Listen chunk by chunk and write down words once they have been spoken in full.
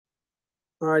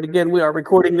All right, again, we are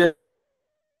recording this.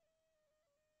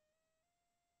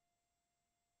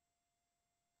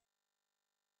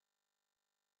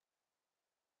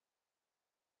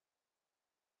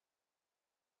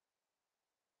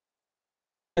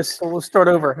 So we'll start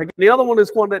over. Again, the other one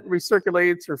is one that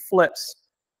recirculates or flips.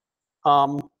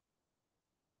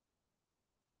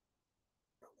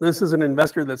 This is an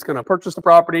investor that's going to purchase the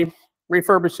property,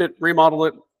 refurbish it, remodel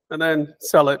it, and then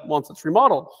sell it once it's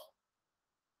remodeled.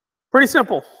 Pretty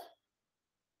simple.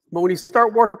 But when you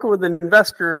start working with an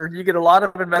investor, you get a lot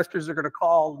of investors that are going to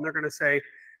call and they're going to say,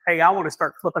 hey, I want to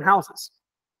start flipping houses.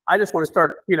 I just want to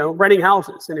start, renting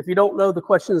houses. And if you don't know the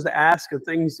questions to ask and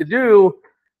things to do,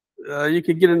 you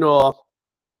could get into a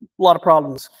lot of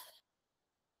problems.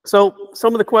 So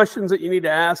some of the questions that you need to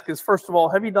ask is, first of all,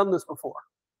 have you done this before?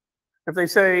 If they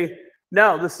say,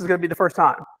 no, this is going to be the first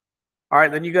time. All right,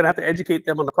 then you're going to have to educate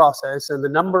them on the process and the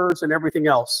numbers and everything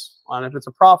else on if it's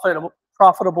a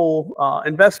profitable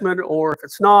investment, or if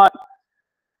it's not,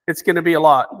 it's going to be a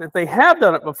lot. If they have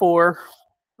done it before,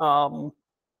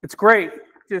 it's great.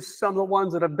 Just some of the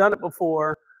ones that have done it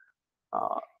before,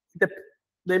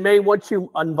 they may want you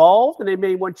involved and they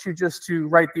may want you just to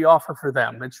write the offer for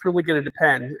them. It's really going to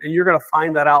depend. And you're going to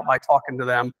find that out by talking to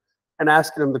them and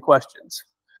asking them the questions.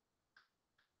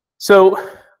 So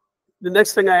the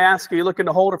next thing I ask, are you looking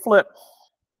to hold or flip?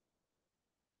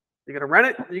 You're going to rent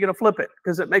it, or you're going to flip it,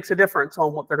 because it makes a difference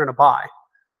on what they're going to buy.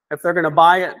 If they're going to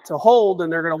buy it to hold, then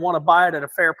they're going to want to buy it at a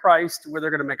fair price to where they're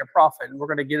going to make a profit. And we're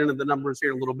going to get into the numbers here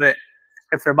in a little bit.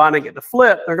 If they're buying it to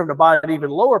flip, they're going to buy it at an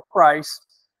even lower price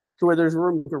to where there's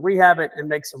room to rehab it and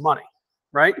make some money,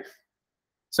 right?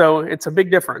 So it's a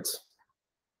big difference.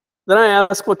 Then I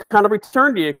ask, what kind of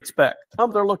return do you expect?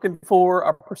 Some they're looking for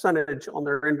a percentage on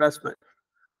their investment,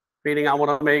 meaning I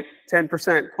want to make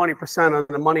 10%, 20% of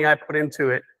the money I put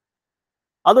into it.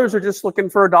 Others are just looking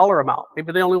for a dollar amount.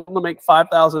 Maybe they only want to make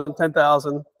 5,000,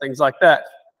 10,000, things like that.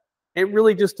 It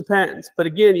really just depends. But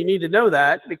again, you need to know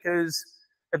that, because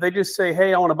if they just say,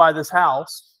 hey, I want to buy this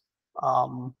house,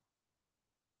 and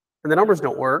the numbers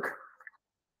don't work,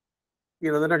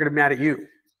 they're not going to be mad at you.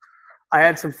 I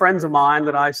had some friends of mine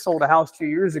that I sold a house 2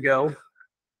 years ago.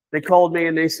 They called me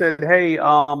and they said, hey,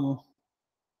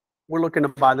 we're looking to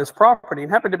buy this property. It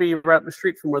happened to be right up the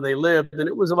street from where they lived, and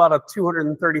it was about a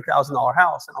 $230,000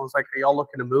 house. And I was like, are y'all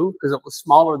looking to move? Because it was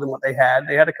smaller than what they had.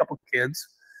 They had a couple of kids.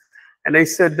 And they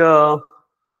said, no,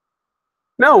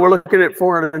 we're looking at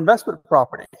for an investment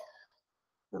property.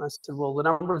 And I said, well, the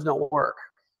numbers don't work.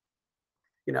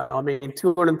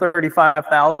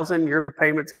 $235,000, your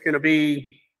payment's going to be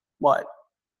what?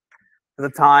 At the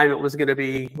time, it was going to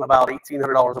be about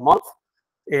 $1,800 a month.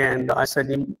 And I said,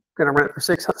 you're going to rent it for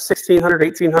 $1,600,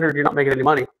 $1,800, you're not making any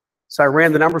money. So I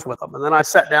ran the numbers with them. And then I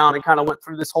sat down and kind of went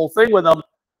through this whole thing with them,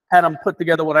 had them put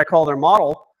together what I call their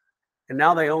model. And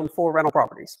now they own 4 rental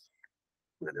properties.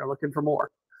 And they're looking for more.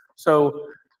 So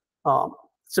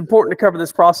it's important to cover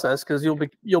this process, because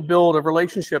you'll build a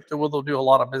relationship that will do a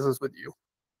lot of business with you.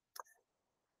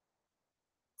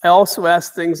 I also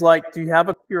ask things like, do you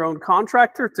have your own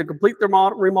contractor to complete their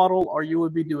remodel, or you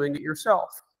would be doing it yourself?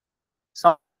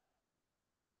 Some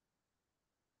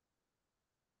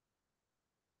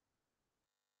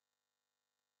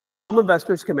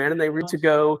investors come in and they need to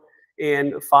go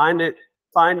and find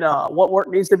what work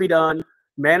needs to be done,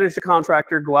 manage the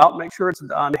contractor, go out and make sure it's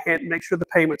done, make sure the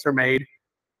payments are made,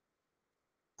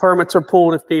 permits are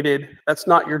pulled if needed. That's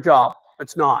not your job.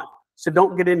 It's not. So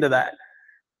don't get into that.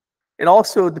 It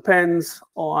also depends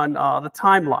on the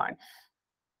timeline.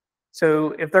 So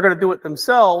if they're going to do it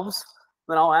themselves,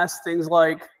 then I'll ask things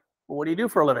like, well, what do you do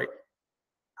for a living?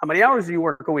 How many hours do you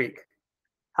work a week?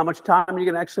 How much time are you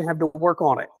going to actually have to work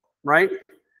on it, right?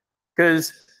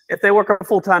 Because if they work a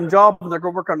full-time job and they're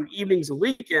going to work on evenings and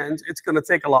weekends, it's going to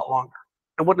take a lot longer.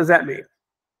 And what does that mean? Do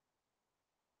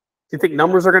you think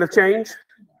numbers are going to change?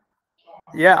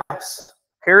 Yes.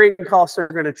 Carrying costs are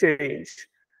going to change.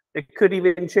 It could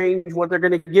even change what they're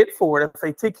going to get for it. If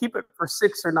they keep it for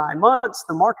 6 or 9 months,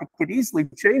 the market could easily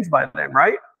change by then,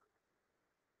 right?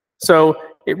 So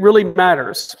it really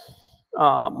matters.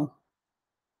 How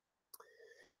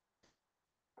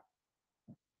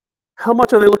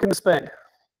much are they looking to spend?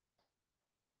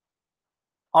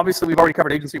 Obviously, we've already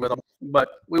covered agency with them, but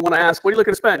we want to ask, what are you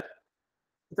looking to spend?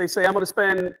 If they say, I'm going to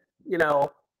spend,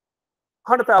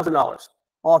 $100,000.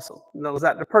 Awesome. Is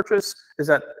that the purchase? Is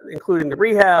that including the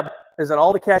rehab? Is that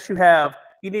all the cash you have?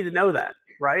 You need to know that,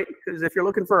 right? Because if you're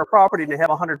looking for a property and you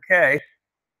have $100K,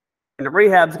 and the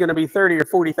rehab is going to be $30,000 or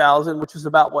 $40,000, which is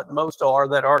about what most are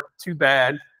that aren't too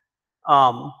bad,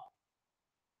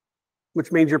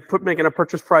 which means you're making a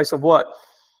purchase price of what?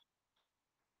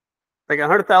 They got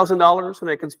 $100,000 and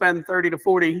they can spend 30 to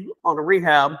 40 on a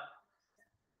rehab.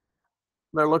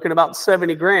 They're looking about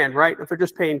 70 grand, right? If they're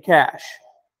just paying cash.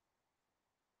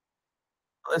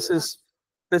 This is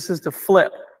the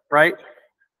flip, right?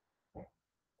 I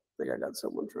think I got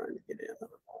someone trying to get in. I don't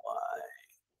know why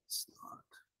it's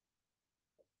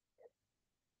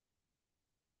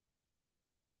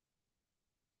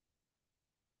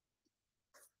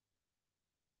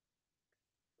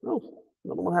not. Oh, I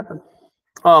don't know what happened.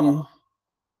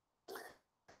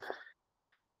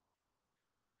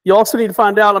 You also need to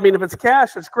find out, I mean, if it's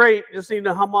cash, it's great. You just need to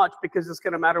know how much, because it's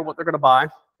going to matter what they're going to buy.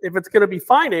 If it's going to be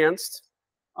financed,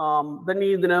 then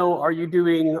you need to know, are you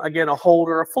doing, again, a hold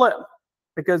or a flip?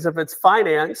 Because if it's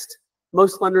financed,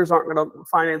 most lenders aren't going to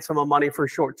finance them on money for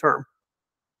short term.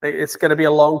 It's going to be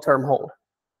a long-term hold.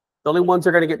 The only ones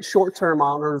they're going to get short-term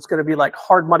on are it's going to be like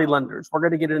hard money lenders. We're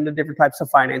going to get into different types of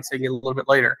financing a little bit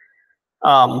later.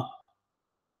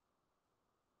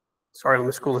 Sorry, let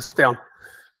me scroll this down.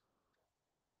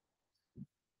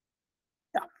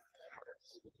 Yeah.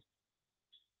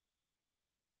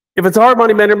 If it's a hard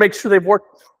money lender, make sure they've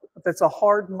worked. If it's a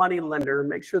hard money lender,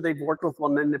 make sure they've worked with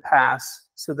one in the past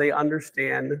so they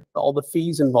understand all the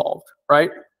fees involved,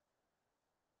 right?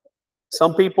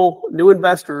 Some people, new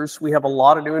investors, we have a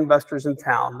lot of new investors in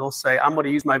town. They'll say, I'm going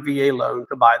to use my VA loan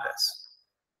to buy this.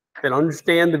 They don't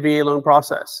understand the VA loan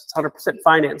process. It's 100%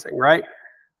 financing, right?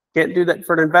 Can't do that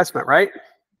for an investment, right?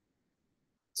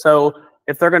 So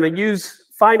if they're going to use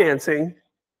financing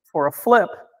for a flip,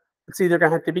 it's either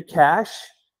going to have to be cash,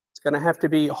 it's going to have to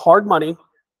be hard money,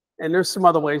 and there's some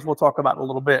other ways we'll talk about in a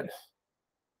little bit.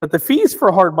 But the fees for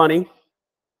hard money,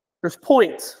 there's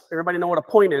points. Everybody know what a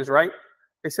point is, right?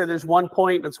 They say there's 1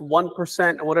 point, that's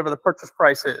 1% of whatever the purchase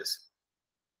price is.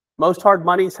 Most hard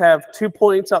monies have 2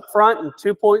 points up front and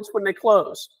 2 points when they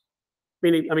close.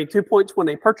 Meaning, 2 points when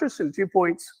they purchase and 2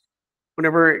 points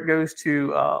whenever it goes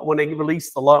to when they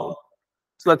release the loan.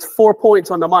 So that's 4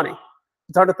 points on the money.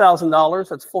 It's $100,000,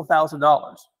 that's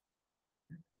 $4,000.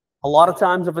 A lot of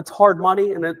times if it's hard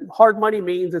money, and hard money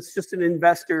means it's just an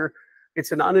investor,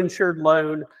 it's an uninsured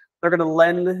loan, they're going to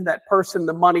lend that person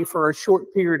the money for a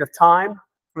short period of time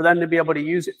for them to be able to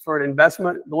use it for an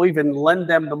investment. They'll even lend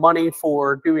them the money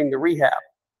for doing the rehab.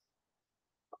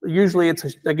 Usually it's,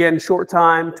 again, short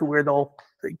time to where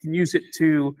they can use it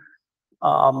to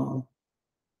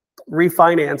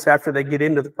refinance after they get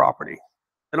into the property.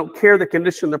 They don't care the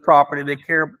condition of the property.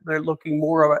 They're looking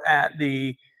more at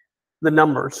the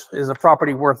numbers. Is the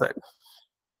property worth it?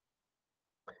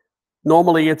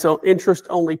 Normally it's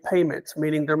interest-only payments,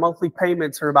 meaning their monthly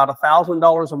payments are about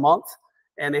 $1,000 a month,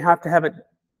 and they have to have it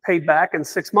paid back in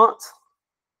 6 months.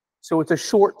 So it's a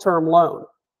short-term loan.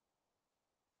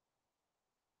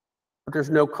 But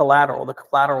there's no collateral. The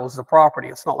collateral is the property.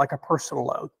 It's not like a personal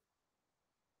loan.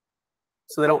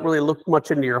 So they don't really look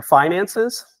much into your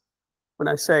finances. When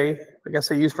I say, I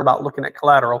guess I used for about looking at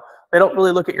collateral, they don't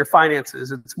really look at your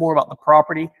finances. It's more about the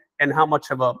property and how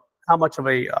much of a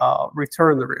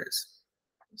return there is.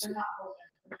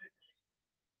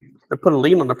 To put a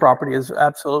lien on the property is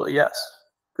absolutely yes.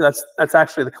 That's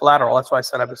actually the collateral. That's why I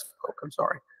said I misspoke. I'm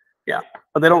sorry. Yeah,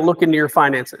 but they don't look into your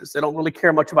finances. They don't really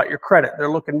care much about your credit.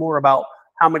 They're looking more about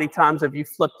how many times have you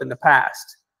flipped in the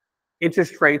past.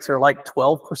 Interest rates are like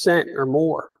 12% or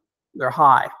more. They're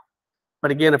high.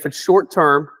 But again, if it's short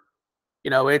term,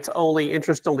 it's only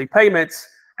interest-only payments,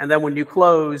 and then when you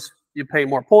close, you pay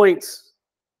more points.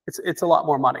 It's a lot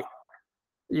more money.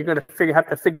 You're going to have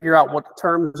to figure out what the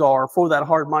terms are for that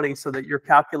hard money so that you're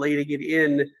calculating it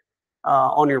in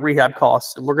on your rehab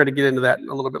costs, and we're going to get into that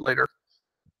a little bit later.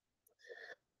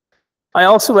 I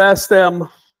also asked them,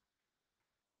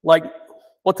 like,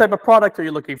 what type of product are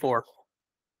you looking for?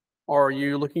 Or are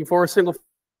you looking for a single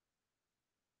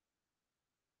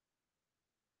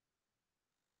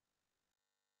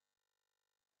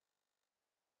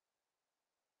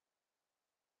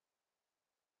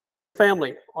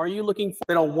family? Are you looking for,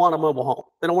 they don't want a mobile home.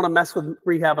 They don't want to mess with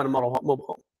rehab in a mobile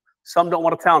home. Some don't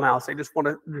want a townhouse. They just want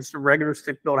a regular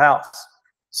stick-built house.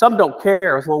 Some don't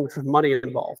care as long as there's money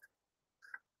involved.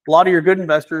 A lot of your good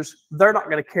investors, they're not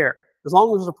going to care. As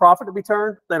long as there's a profit to be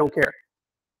turned, they don't care,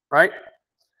 right?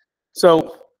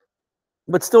 So,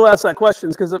 but still ask that question,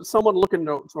 because if someone looking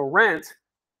to rent,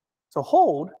 to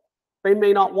hold, they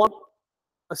may not want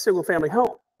a single-family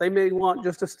home. They may want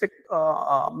just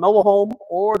a mobile home,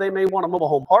 or they may want a mobile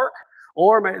home park,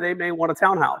 or they may want a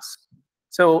townhouse.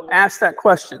 So ask that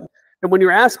question. And when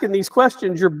you're asking these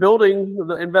questions, you're building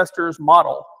the investor's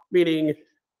model, meaning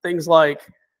things like,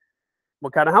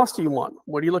 what kind of house do you want?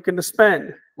 What are you looking to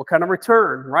spend? What kind of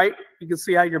return, right? You can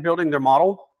see how you're building their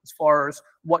model. as far as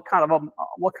what kind of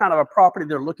a property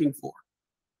they're looking for,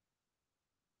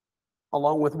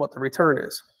 along with what the return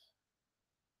is.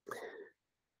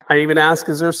 I even ask,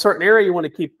 is there a certain area you want to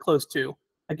keep close to?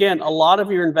 Again, a lot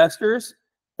of your investors,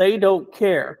 they don't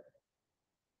care.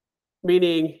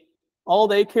 Meaning, all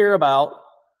they care about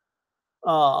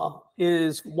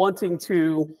is wanting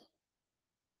to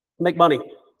make money.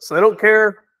 So they don't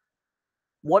care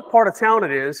what part of town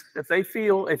it is. If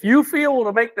you feel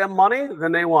to make them money,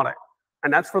 then they want it.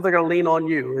 And that's where they're going to lean on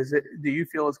you. Do you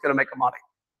feel it's going to make them money?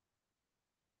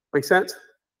 Make sense?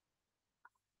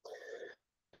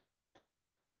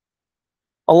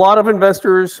 A lot of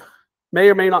investors may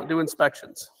or may not do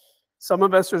inspections. Some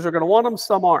investors are going to want them,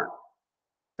 some aren't.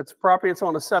 If it's a property that's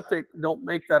on a septic, don't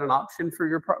make that an option for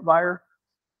your buyer,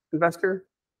 investor,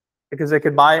 because they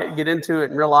could buy it, get into it,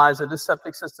 and realize that this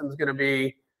septic system is going to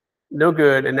be no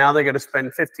good, and now they're going to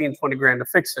spend 15, 20 grand to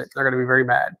fix it. They're going to be very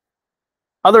mad.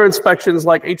 Other inspections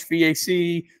like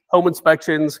HVAC, home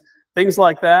inspections, things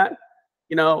like that,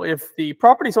 you know, if the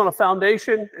property's on a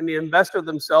foundation and the investor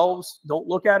themselves don't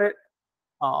look at it,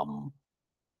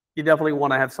 you definitely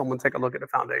want to have someone take a look at the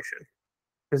foundation,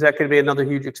 because that could be another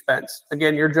huge expense.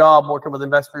 Again, your job working with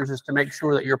investors is to make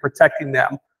sure that you're protecting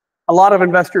them. A lot of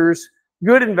investors,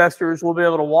 good investors, will be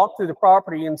able to walk through the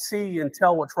property and see and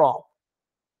tell what's wrong.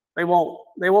 They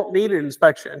won't need an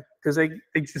inspection because they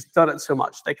just done it so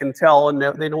much. They can tell and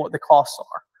they know what the costs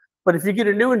are. But if you get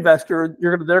a new investor,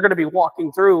 they're going to be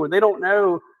walking through and they don't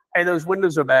know, hey, those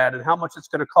windows are bad and how much it's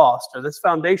going to cost, or this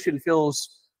foundation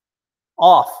feels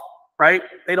off, right?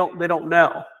 They don't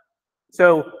know.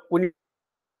 So when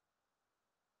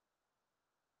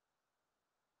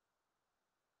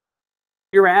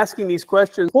you're asking these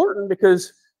questions, important,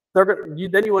 because then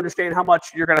you understand how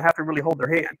much you're going to have to really hold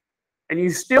their hand. And you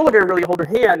still are going to really hold their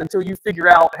hand until you figure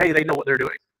out, hey, they know what they're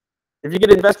doing. If you get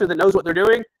an investor that knows what they're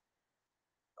doing,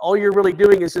 all you're really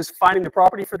doing is just finding the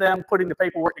property for them, putting the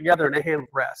paperwork together, and they handle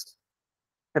the rest.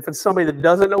 If it's somebody that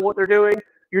doesn't know what they're doing,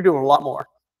 you're doing a lot more.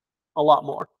 A lot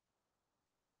more.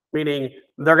 Meaning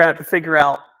they're going to have to figure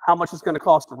out how much it's going to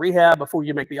cost to rehab before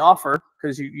you make the offer,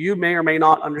 because you may or may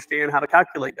not understand how to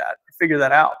calculate that, figure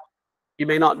that out. You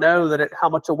may not know that how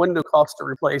much a window costs to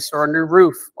replace, or a new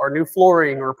roof, or new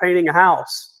flooring, or painting a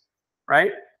house,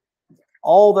 right?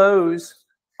 All those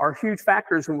are huge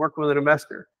factors when working with an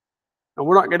investor. And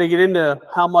we're not going to get into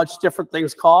how much different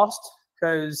things cost,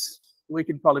 because we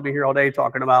could probably be here all day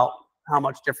talking about how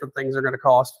much different things are going to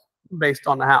cost based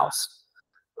on the house.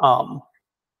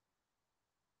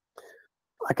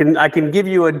 I can give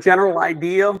you a general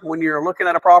idea when you're looking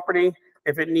at a property.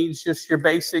 If it needs just your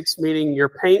basics, meaning your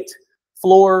paint,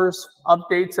 floors,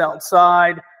 updates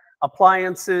outside,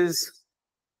 appliances,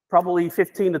 probably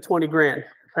 15 to 20 grand,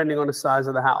 depending on the size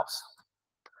of the house.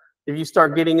 If you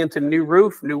start getting into new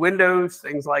roof, new windows,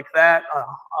 things like that,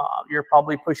 you're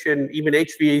probably pushing even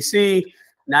HVAC.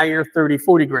 Now you're 30,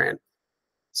 40 grand.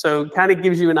 So it kind of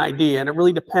gives you an idea, and it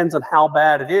really depends on how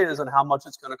bad it is and how much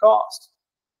it's going to cost.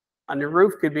 A new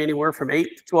roof could be anywhere from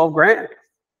 8 to 12 grand,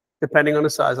 depending on the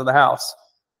size of the house.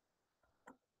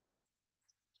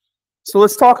 So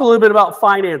let's talk a little bit about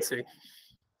financing.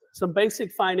 Some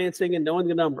basic financing and knowing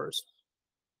the numbers.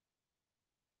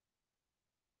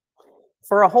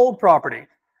 For a hold property,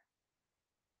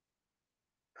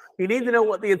 you need to know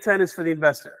what the intent is for the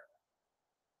investor.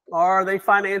 Are they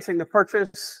financing the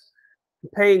purchase,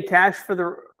 paying cash for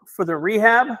the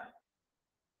rehab,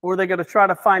 or are they going to try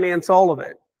to finance all of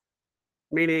it?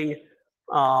 Meaning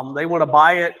they want to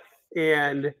buy it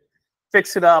and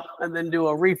fix it up and then do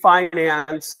a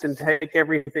refinance and take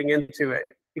everything into it,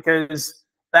 because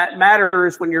that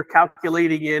matters when you're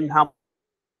calculating in how much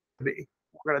it will be.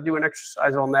 We're going to do an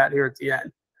exercise on that here at the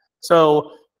end.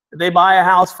 So they buy a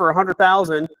house for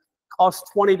 $100,000,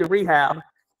 costs $20 to rehab,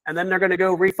 and then they're going to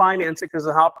go refinance it because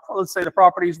let's say the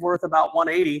property is worth about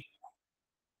 $180,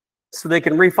 so they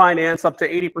can refinance up to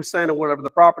 80% of whatever the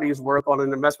property is worth on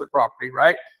an investment property,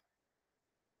 right?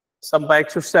 Some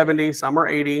banks are 70, some are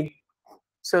 80.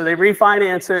 So they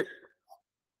refinance it.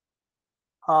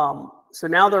 So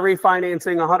now they're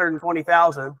refinancing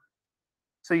 $120,000.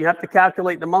 So you have to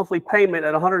calculate the monthly payment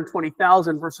at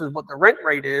 $120,000 versus what the rent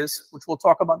rate is, which we'll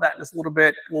talk about that in just a little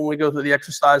bit when we go through the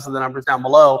exercise of the numbers down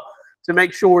below, to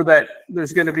make sure that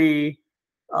there's going to be,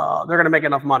 they're going to make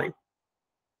enough money.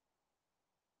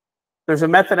 There's a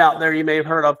method out there you may have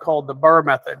heard of called the BRRRR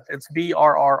method. It's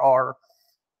BRRRR,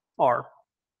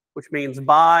 which means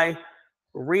buy,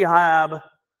 rehab,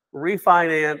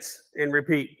 refinance, and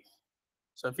repeat.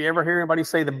 So if you ever hear anybody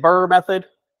say the BRRRR method,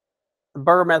 the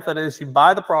BRRRR method is you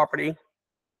buy the property,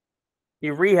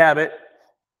 you rehab it,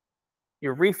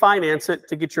 you refinance it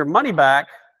to get your money back,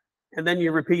 and then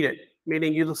you repeat it,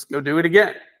 meaning you just go do it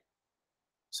again.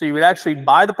 So you would actually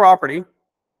buy the property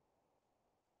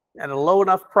at a low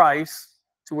enough price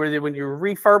to where when you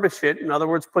refurbish it, in other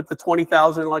words, put the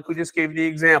 20,000 like we just gave the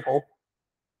example,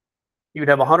 you'd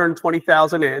have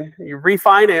 120,000 in. You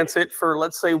refinance it for,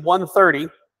 let's say, 130.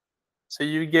 So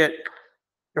you get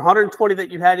your 120 that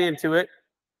you had into it.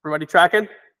 Everybody tracking?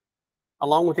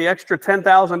 Along with the extra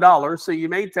 $10,000. So you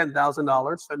made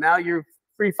 $10,000. So now you're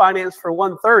refinanced for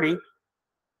 130.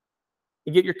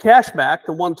 You get your cash back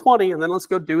to 120, and then let's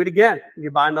go do it again.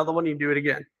 You buy another one, you do it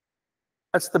again.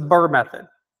 That's the BRRRR method.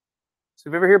 So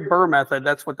if you ever hear BRRRR method,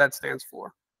 that's what that stands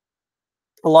for.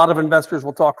 A lot of investors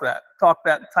will talk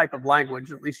that type of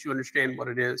language. At least you understand what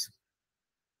it is.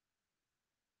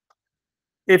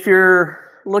 If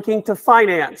you're looking to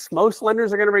finance, most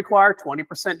lenders are going to require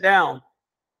 20% down.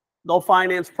 They'll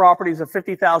finance properties of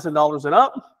 $50,000 and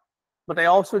up, but they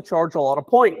also charge a lot of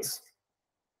points.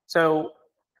 So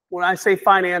when I say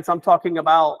finance, I'm talking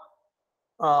about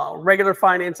regular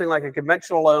financing like a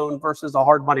conventional loan versus a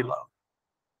hard money loan.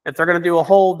 If they're going to do a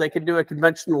hold, they can do a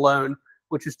conventional loan,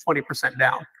 which is 20%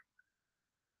 down.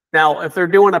 Now, if they're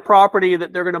doing a property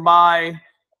that they're going to buy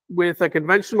with a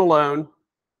conventional loan,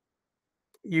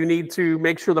 you need to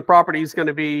make sure the property is going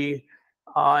to be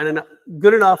in a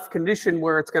good enough condition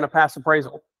where it's going to pass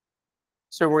appraisal.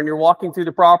 So when you're walking through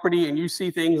the property and you see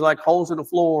things like holes in the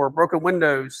floor, broken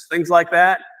windows, things like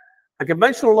that, a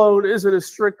conventional loan isn't as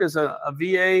strict as a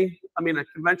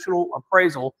conventional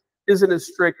appraisal isn't as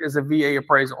strict as a VA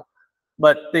appraisal,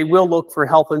 but they will look for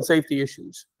health and safety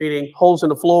issues, meaning holes in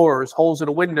the floors, holes in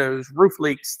the windows, roof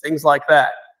leaks, things like that.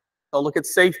 They'll look at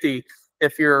safety.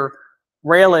 If your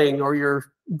railing or your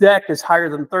deck is higher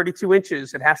than 32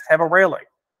 inches, it has to have a railing.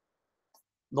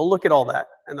 They'll look at all that,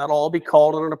 and that'll all be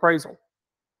called in an appraisal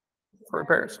for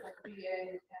repairs.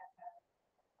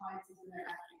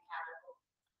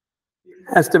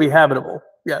 Has to be habitable,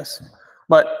 yes,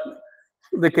 but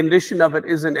the condition of it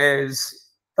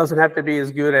doesn't have to be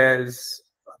as good as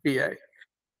VA.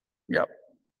 Yep.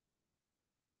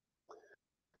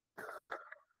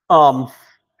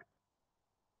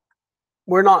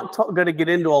 We're not going to get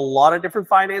into a lot of different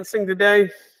financing today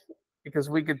because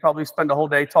we could probably spend a whole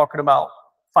day talking about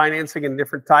financing in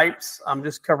different types. I'm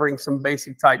just covering some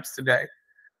basic types today.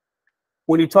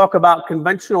 When you talk about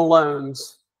conventional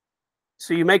loans,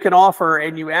 so you make an offer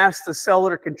and you ask the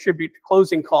seller to contribute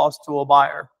closing costs to a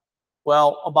buyer.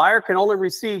 Well, a buyer can only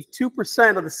receive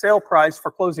 2% of the sale price for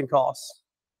closing costs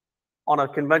on a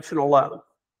conventional loan.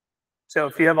 So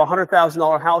if you have a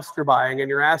 $100,000 house you're buying and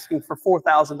you're asking for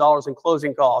 $4,000 in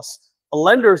closing costs, a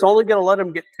lender is only going to let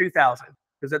them get $2,000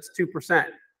 because that's 2%.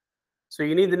 So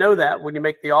you need to know that when you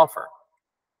make the offer.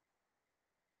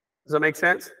 Does that make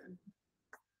sense?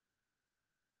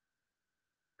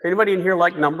 Anybody in here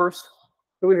like numbers?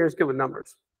 Who in here is good with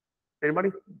numbers?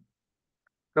 Anybody?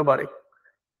 Nobody.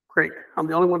 Great. I'm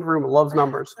the only one in the room who loves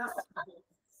numbers.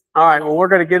 All right, well, we're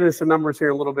going to get into some numbers here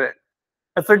in a little bit.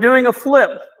 If they're doing a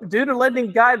flip, due to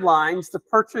lending guidelines, the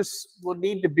purchase will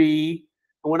need to be,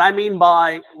 and what I mean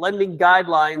by lending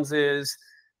guidelines is,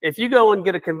 if you go and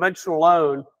get a conventional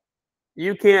loan,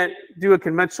 you can't do a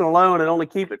conventional loan and only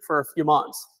keep it for a few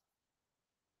months.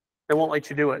 They won't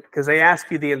let you do it because they ask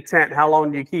you the intent. How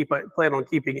long do you plan on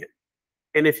keeping it?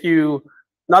 And if you,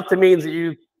 not that means that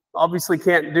you obviously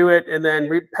can't do it and then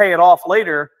pay it off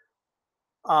later,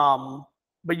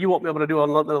 but you won't be able to do a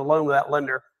loan with that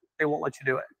lender. They won't let you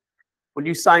do it. When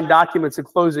you sign documents at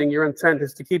closing, your intent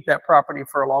is to keep that property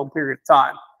for a long period of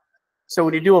time. So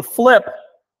when you do a flip,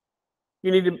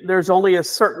 there's only a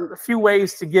few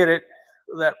ways to get it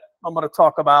that I'm going to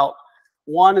talk about.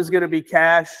 One is going to be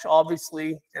cash,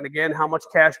 obviously. And again, how much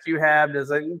cash do you have? Does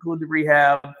that include the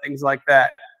rehab? Things like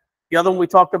that. The other one we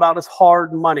talked about is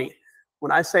hard money.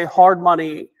 When I say hard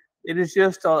money, it is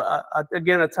just,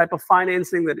 again, a type of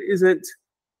financing that isn't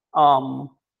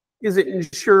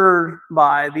insured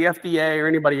by the FDA or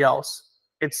anybody else.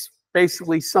 It's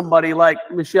basically somebody like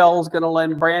Michelle's going to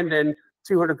lend Brandon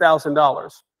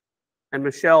 $200,000. And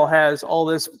Michelle has all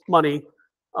this money,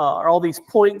 or all these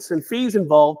points and fees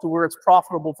involved to where it's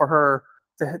profitable for her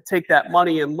to take that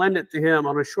money and lend it to him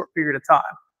on a short period of time.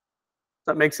 Does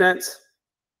that make sense?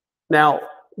 Now,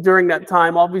 during that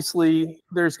time, obviously,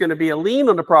 there's going to be a lien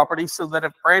on the property so that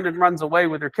if Brandon runs away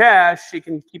with her cash, she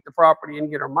can keep the property and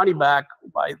get her money back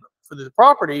for the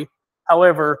property.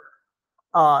 However,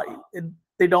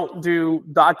 they don't do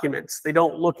documents. They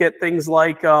don't look at things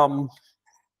like your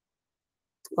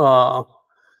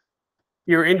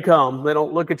income. They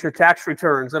don't look at your tax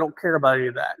returns. They don't care about any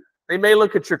of that. They may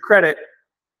look at your credit.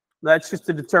 That's just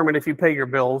to determine if you pay your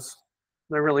bills.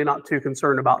 They're really not too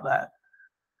concerned about that.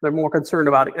 They're more concerned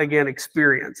about, again,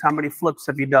 experience. How many flips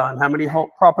have you done? How many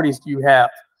properties do you have?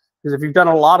 Because if you've done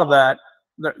a lot of that,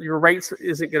 your rates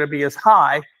isn't going to be as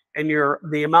high, and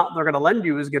the amount they're going to lend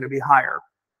you is going to be higher.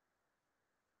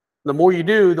 The more you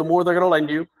do, the more they're going to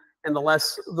lend you, and the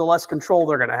less control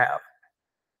they're going to have.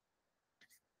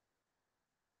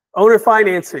 Owner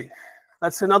financing.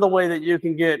 That's another way that you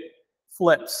can get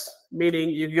flips, meaning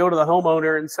you go to the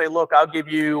homeowner and say, look, I'll give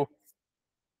you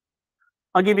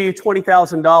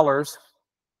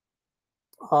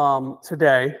 $20,000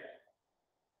 today,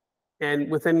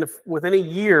 and within a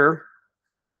year,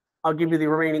 I'll give you the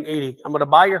remaining 80. I'm going to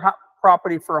buy your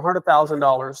property for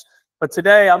 $100,000, but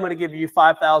today I'm going to give you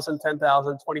 $5,000,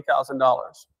 $10,000,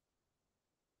 $20,000.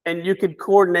 And you can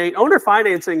coordinate owner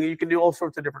financing. You can do all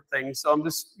sorts of different things. So I'm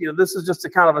just, this is just a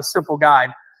kind of a simple guide,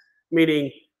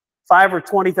 meaning $5,000 or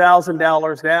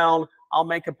 $20,000 down. I'll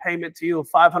make a payment to you of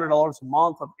 $500 a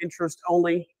month of interest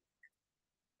only.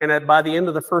 And by the end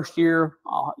of the first year,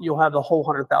 you'll have the whole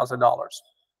 $100,000.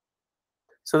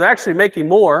 So they're actually making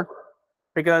more,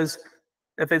 because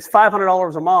if it's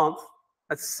 $500 a month,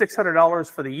 that's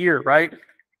 $600 for the year, right?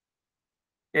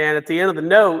 And at the end of the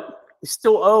note, they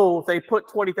still owe, if they put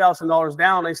 $20,000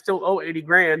 down, they still owe 80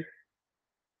 grand.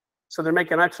 So they're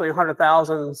making actually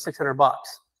 $100,600.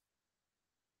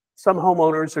 Some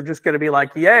homeowners are just going to be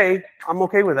like, yay, I'm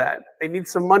okay with that. They need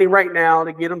some money right now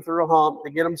to get them through a hump,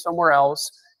 to get them somewhere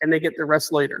else, and they get the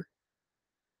rest later.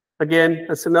 Again,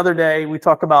 that's another day. We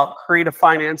talk about creative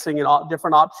financing and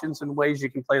different options and ways you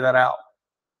can play that out.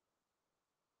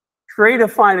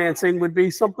 Creative financing would be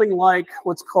something like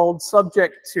what's called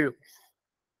subject to.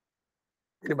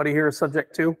 Anybody here is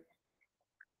subject to?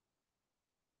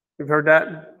 You've heard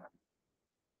that?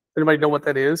 Anybody know what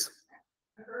that is?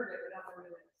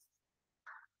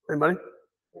 Anybody?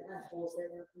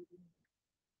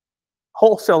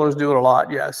 Wholesalers do it a lot,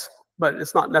 yes. But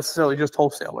it's not necessarily just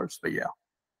wholesalers, but yeah.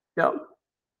 Yep.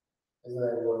 Isn't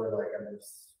that where, like,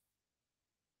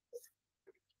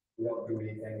 you don't do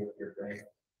anything with your bank?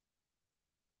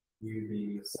 You,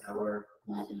 the seller,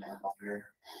 you, the buyer,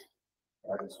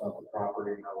 I just want the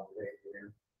property and I will pay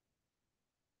you.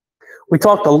 We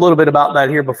talked a little bit about that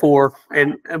here before,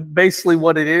 and basically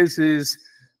what it is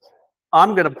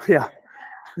I'm gonna,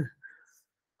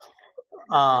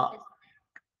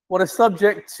 what a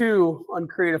subject to on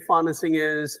creative financing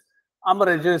is, I'm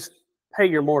gonna just pay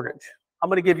your mortgage. I'm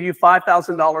going to give you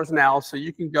 $5,000 now so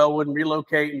you can go and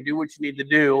relocate and do what you need to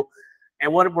do.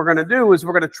 And what we're going to do is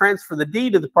we're going to transfer the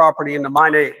deed of the property into my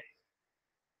name.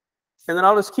 And then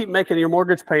I'll just keep making your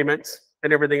mortgage payments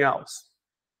and everything else.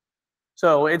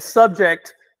 So it's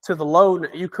subject to the loan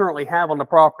that you currently have on the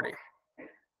property.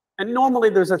 And normally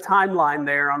there's a timeline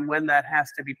there on when that has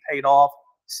to be paid off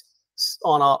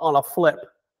on a flip,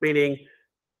 meaning,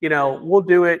 we'll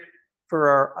do it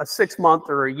for a 6-month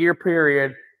or a year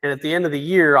period, and at the end of the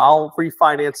year, I'll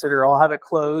refinance it, or I'll have it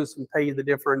closed and pay you the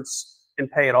difference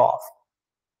and pay it off.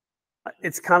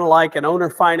 It's kind of like an owner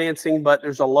financing, but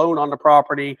there's a loan on the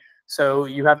property, so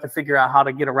you have to figure out how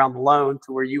to get around the loan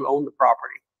to where you own the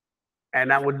property.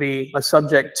 And that would be a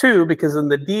subject to, because then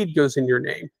the deed goes in your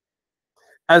name.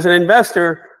 As an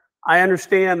investor, I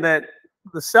understand that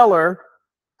the seller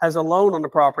has a loan on the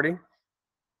property,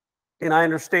 and I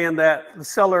understand that the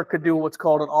seller could do what's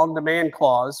called an on-demand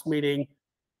clause, meaning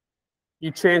you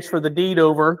transfer the deed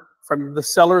over from the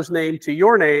seller's name to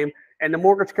your name, and the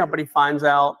mortgage company finds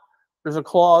out there's a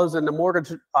clause in the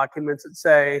mortgage documents that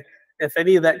say if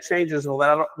any of that changes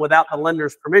without the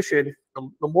lender's permission,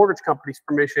 the mortgage company's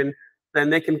permission, then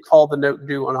they can call the note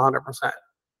due on 100%.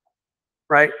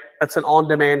 Right? That's an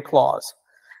on-demand clause.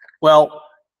 Well,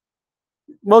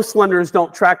 most lenders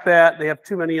don't track that. They have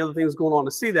too many other things going on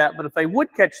to see that. But if they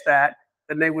would catch that,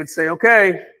 then they would say,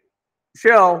 okay,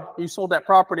 Michelle, you sold that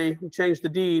property, you changed the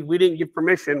deed, we didn't give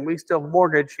permission, we still have a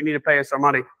mortgage, you need to pay us our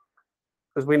money,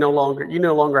 because you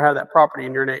no longer have that property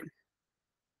in your name.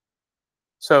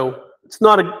 So it's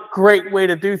not a great way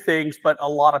to do things, but a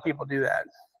lot of people do that.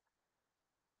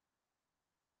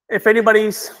 If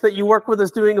anybody's that you work with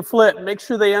is doing a flip, make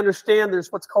sure they understand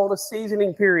there's what's called a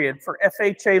seasoning period for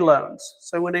FHA loans.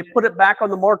 So when they put it back on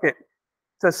the market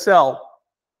to sell,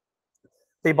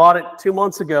 they bought it 2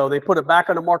 months ago, they put it back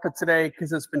on the market today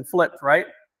because it's been flipped, right?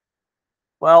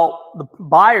 Well, the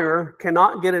buyer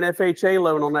cannot get an FHA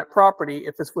loan on that property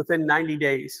if it's within 90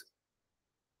 days.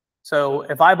 So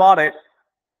if I bought it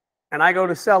and I go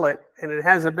to sell it and it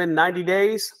hasn't been 90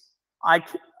 days, I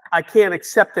can't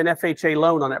accept an FHA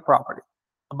loan on that property.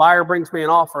 The buyer brings me an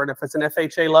offer, and if it's an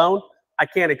FHA loan, I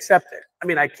can't accept it. I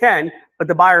mean, I can, but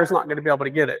the buyer is not going to be able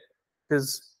to get it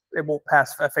because it won't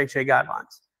pass FHA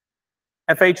guidelines.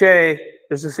 FHA,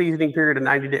 there's a seasoning period of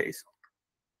 90 days.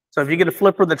 So if you get a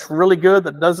flipper that's really good,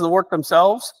 that does the work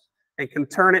themselves and can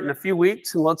turn it in a few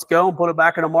weeks and let's go and put it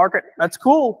back in the market, that's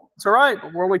cool. It's all right.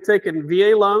 But we're only taking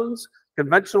VA loans,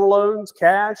 conventional loans,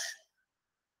 cash,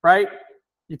 right?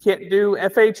 You can't do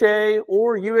FHA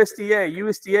or USDA.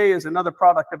 USDA is another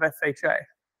product of FHA.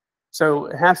 So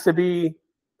it has to be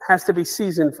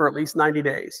seasoned for at least 90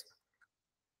 days.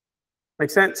 Make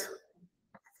sense?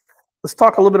 Let's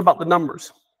talk a little bit about the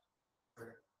numbers.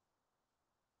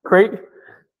 Great.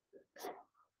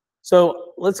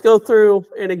 So let's go through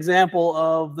an example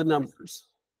of the numbers.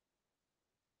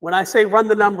 When I say run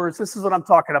the numbers, this is what I'm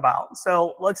talking about.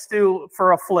 So let's do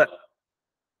for a flip.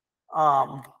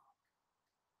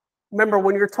 Remember,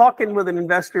 when you're talking with an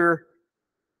investor,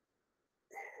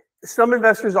 some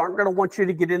investors aren't going to want you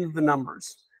to get into the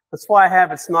numbers. That's why I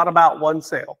have it's not about one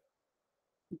sale,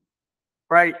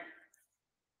 right?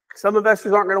 Some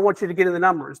investors aren't going to want you to get into the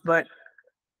numbers, but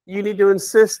you need to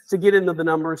insist to get into the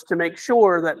numbers to make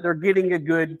sure that they're getting a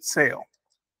good sale.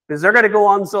 Because they're going to go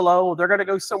on Zillow, they're going to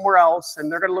go somewhere else,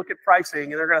 and they're going to look at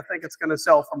pricing, and they're going to think it's going to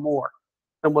sell for more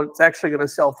than what it's actually going to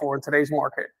sell for in today's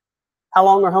market. How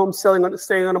long are homes staying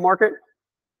on the market?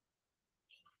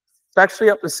 It's actually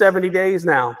up to 70 days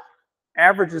now.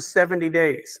 Average is 70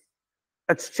 days.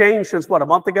 That's changed since what, a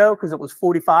month ago? Because it was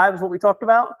 45 is what we talked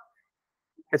about.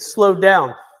 It's slowed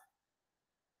down.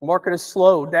 The market has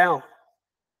slowed down.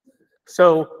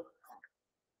 So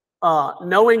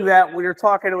knowing that when you're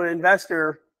talking to an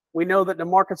investor, we know that the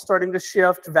market's starting to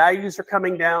shift. Values are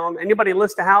coming down. Anybody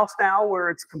list a house now where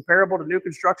it's comparable to new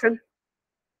construction?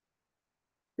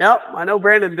 Yep, I know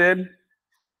Brandon did.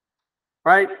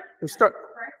 Right?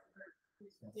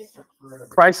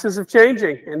 Prices are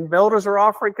changing, and builders are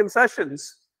offering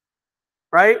concessions.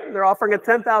 Right? They're offering a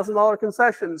 $10,000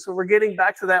 concession. So we're getting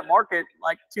back to that market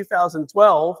like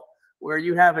 2012, where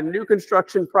you have a new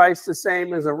construction price the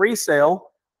same as a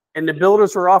resale, and the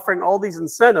builders are offering all these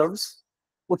incentives,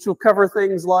 which will cover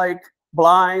things like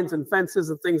blinds and fences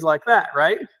and things like that,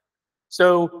 right?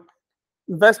 So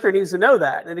investor needs to know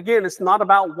that. And again, it's not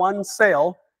about one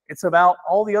sale. It's about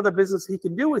all the other business he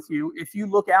can do with you if you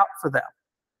look out for them.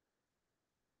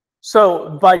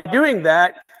 So by doing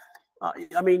that,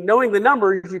 knowing the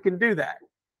numbers, you can do that.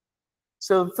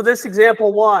 So for this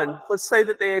example one, let's say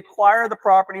that they acquire the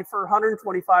property for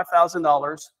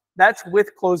 $125,000. That's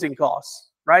with closing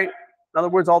costs, right? In other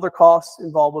words, all their costs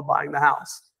involved with buying the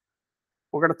house.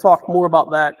 We're going to talk more about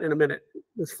that in a minute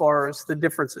as far as the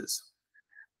differences.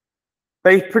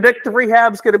 They predict the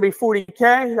rehab's going to be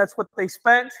 $40K. That's what they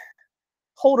spent.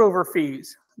 Holdover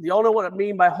fees. Do y'all know what I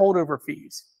mean by holdover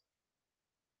fees?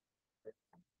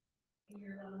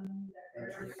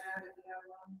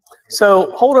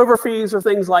 So holdover fees are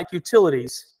things like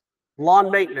utilities, lawn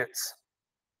maintenance,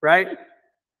 right?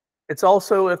 It's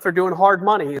also, if they're doing hard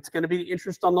money, it's going to be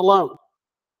interest on the loan.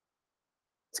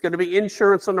 It's going to be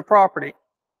insurance on the property.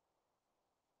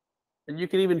 And you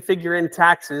can even figure in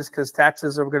taxes, because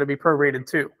taxes are going to be prorated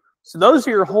too. So those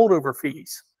are your holdover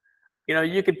fees. You know,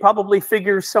 you could probably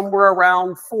figure somewhere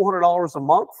around $400 a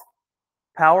month.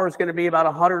 Power is going to be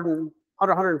about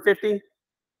 $150,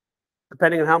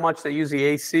 depending on how much they use the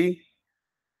AC.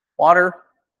 Water,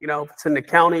 you know, if it's in the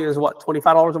county, is what,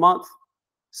 $25 a month?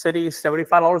 City,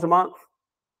 $75 a month.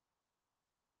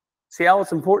 See how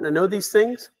it's important to know these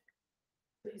things?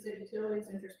 Utilities,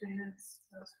 interest payments,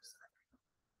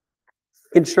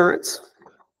 Insurance.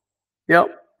 Yep.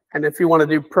 And if you want to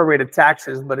do prorated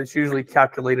taxes, but it's usually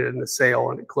calculated in the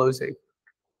sale and at closing.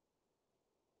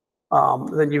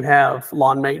 Then you have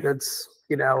lawn maintenance,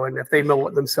 you know, and if they mow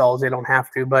it themselves, they don't have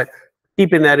to. But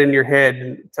keeping that in your head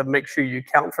and to make sure you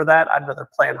account for that, I'd rather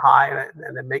plan high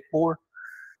and then make more.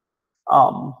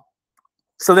 So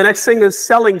the next thing is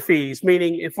selling fees,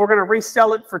 meaning if we're going to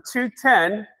resell it for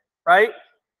 $210, right?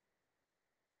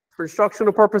 For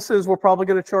instructional purposes, we're probably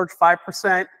going to charge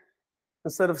 5%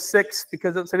 instead of 6%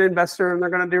 because it's an investor and they're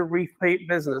going to do repeat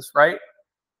business, right?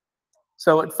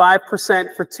 So at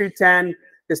 5% for $210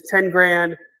 is 10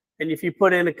 grand. And if you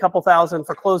put in a couple thousand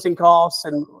for closing costs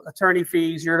and attorney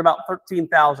fees, you're at about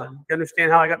 13,000. You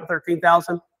understand how I got to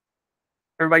 13,000?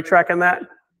 Everybody tracking that?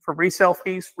 For resale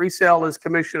fees, resale is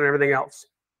commission and everything else.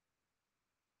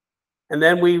 And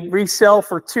then we resell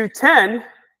for $210,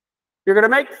 you're going to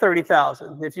make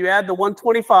 30,000. If you add the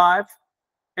 125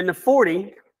 and the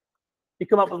 40, you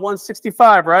come up with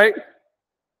 165, right?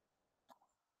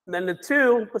 And then the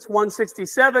 2 puts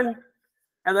 167,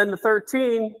 and then the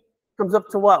 13 comes up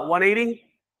to what? 180,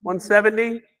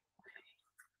 170.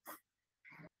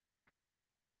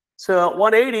 So at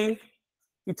 180,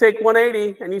 you take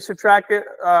 180 and you subtract it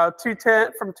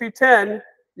 210 from 210,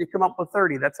 you come up with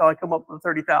 30. That's how I come up with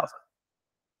 30,000.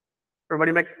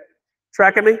 Everybody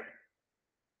tracking me?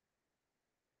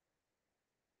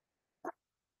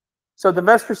 So the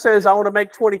investor says, I want to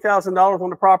make $20,000 on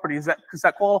the property. Does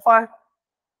that qualify?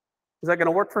 Is that going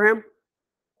to work for him?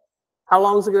 How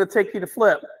long is it going to take you to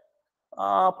flip?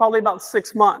 Probably about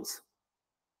 6 months.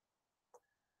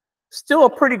 Still a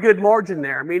pretty good margin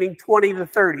there, meaning 20 to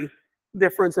 30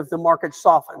 difference if the market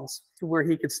softens to where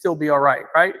he could still be all right,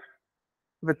 right?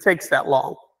 If it takes that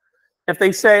long. If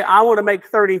they say, I want to make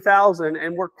 30,000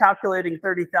 and we're calculating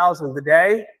 30,000 a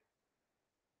day,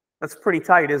 that's pretty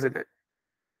tight, isn't it?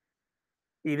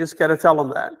 You just got to tell them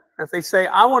that. If they say,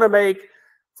 I want to make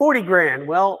 40 grand,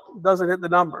 well, doesn't hit the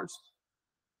numbers.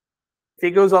 If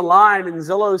he goes online and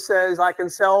Zillow says, I can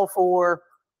sell for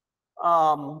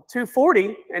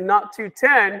 240 and not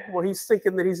 210, well, he's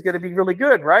thinking that he's going to be really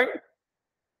good, right?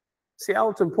 See how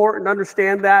it's important to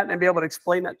understand that and be able to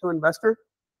explain that to an investor?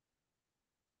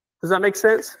 Does that make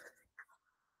sense?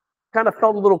 Kind of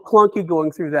felt a little clunky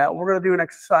going through that. We're going to do an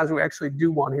exercise. We actually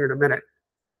do one here in a minute.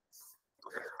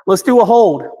 Let's do a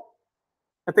hold.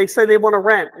 If they say they want to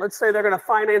rent, let's say they're going to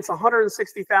finance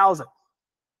 $160,000.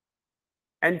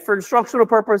 And for instructional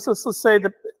purposes, let's say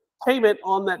the payment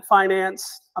on that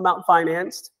amount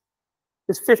financed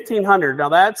is $1,500. Now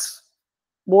that's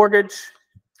mortgage,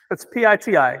 that's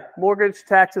PITI, mortgage,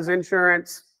 taxes,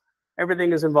 insurance,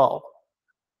 everything is involved.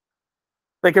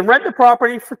 They can rent the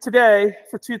property for today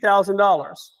for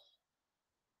 $2,000.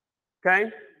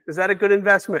 Okay, is that a good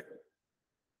investment?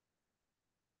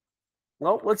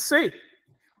 Well, let's see.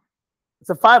 It's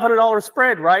a $500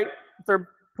 spread, right? If they're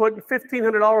putting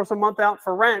 $1,500 a month out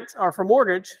for rent or for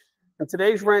mortgage, and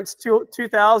today's rent's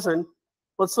 $2,000.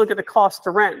 Let's look at the cost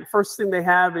to rent. The first thing they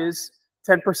have is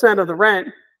 10% of the rent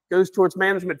goes towards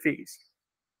management fees.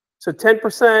 So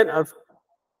 10% of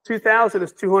 $2,000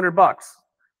 is $200.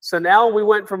 So now we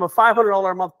went from a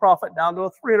 $500 a month profit down to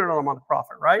a $300 a month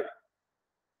profit, right?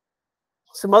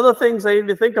 Some other things they need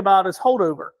to think about is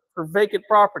holdover for vacant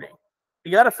property.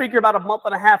 You got to figure about a month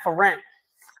and a half of rent.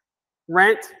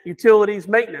 Rent, utilities,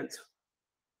 maintenance.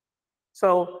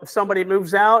 So if somebody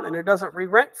moves out and it doesn't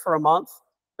re-rent for a month,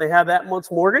 they have that month's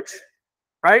mortgage,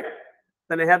 right?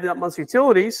 Then they have that month's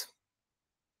utilities.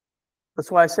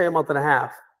 That's why I say a month and a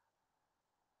half.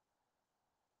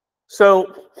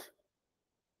 So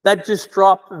that just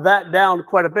dropped that down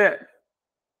quite a bit.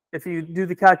 If you do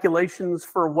the calculations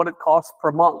for what it costs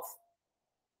per month,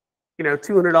 you know,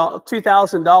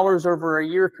 $2,000 over a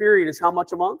year period is how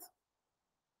much a month?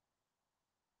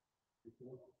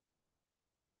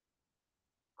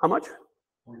 How much?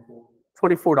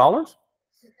 $24?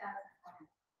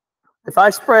 If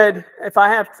I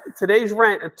have today's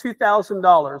rent of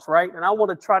 $2,000, right, and I want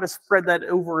to try to spread that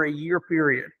over a year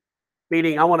period,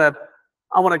 meaning I want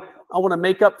to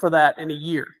make up for that in a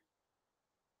year.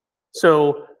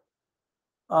 So,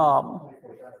 no,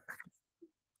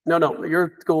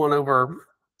 you're going over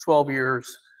 12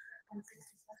 years.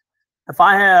 If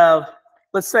I have,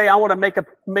 let's say I want to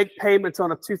make payments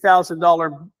on a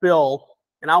 $2,000 bill,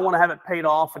 and I want to have it paid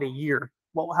off in a year.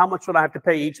 Well, how much would I have to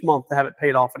pay each month to have it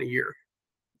paid off in a year?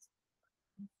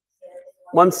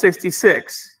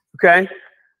 $166. Okay.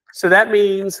 So that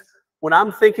means when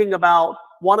I'm thinking about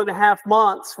 1.5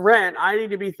 months rent, I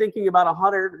need to be thinking about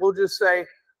we'll just say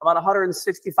about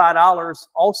 $165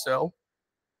 also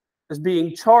is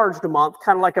being charged a month,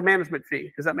 kind of like a management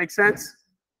fee. Does that make sense?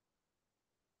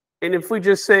 And if we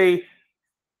just say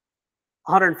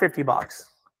 $150,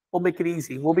 we'll make it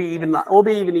easy. We'll be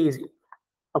even easy.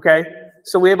 Okay.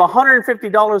 So we have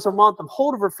 $150 a month of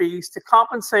holdover fees to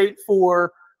compensate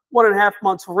for 1.5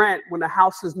 months rent when the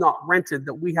house is not rented,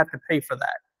 that we have to pay for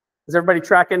that. Is everybody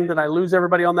tracking? Did I lose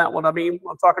everybody on that? What I'm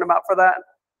talking about for that?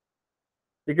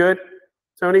 You good,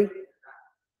 Tony?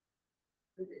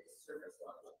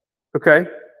 Okay.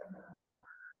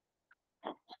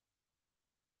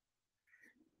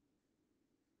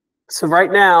 So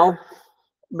right now,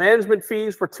 management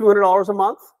fees for $200 a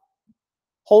month,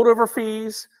 holdover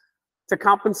fees to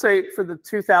compensate for the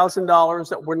 $2,000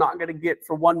 that we're not going to get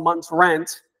for 1 month's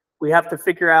rent. We have to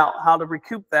figure out how to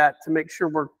recoup that to make sure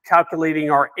we're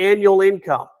calculating our annual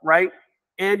income, right?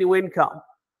 Annual income.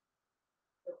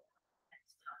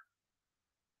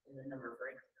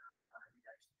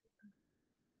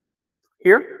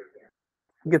 Here?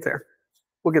 We'll get there.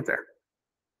 We'll get there.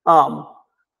 On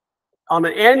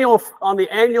the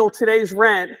annual today's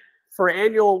rent for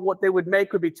annual, what they would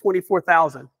make would be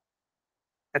 $24,000.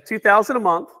 At $2,000 a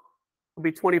month would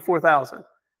be $24,000.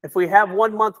 If we have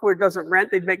 1 month where it doesn't rent,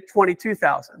 they'd make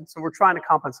 $22,000. So we're trying to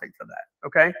compensate for that.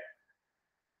 Okay.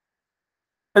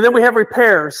 And then we have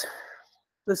repairs.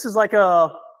 This is like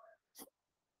a,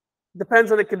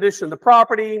 depends on the condition of the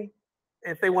property.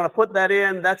 If they want to put that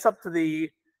in, that's up to the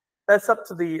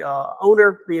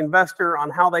owner, the investor, on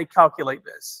how they calculate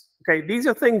this. Okay, these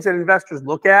are things that investors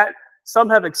look at. Some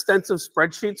have extensive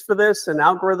spreadsheets for this and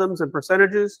algorithms and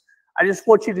percentages. I just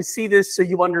want you to see this so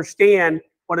you understand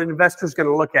what an investor is going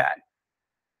to look at.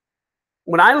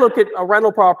 When I look at a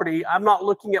rental property, I'm not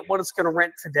looking at what it's going to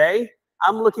rent today.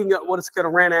 I'm looking at what it's going to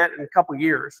rent at in a couple of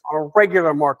years on a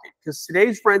regular market, because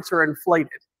today's rents are inflated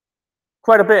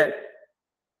quite a bit.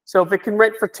 So if it can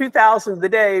rent for $2,000 a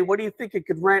day, what do you think it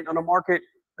could rent on a market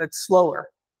that's slower?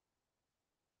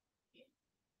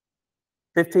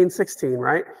 15, 16,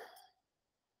 right?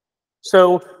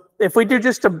 So if we do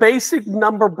just a basic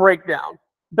number breakdown,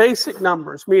 basic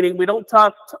numbers, meaning we don't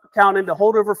count into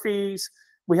holdover fees,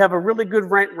 we have a really good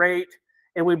rent rate,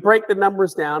 and we break the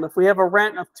numbers down. If we have a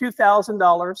rent of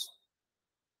 $2,000,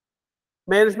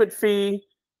 management fee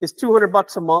is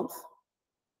 $200 a month,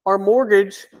 our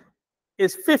mortgage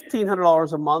is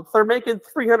 $1,500 a month. They're making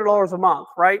 $300 a month,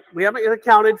 right? We haven't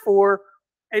accounted for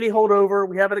any holdover.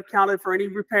 We haven't accounted for any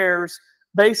repairs.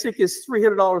 Basic is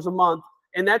 $300 a month,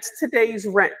 and that's today's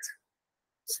rent.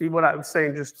 See what I was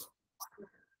saying? Just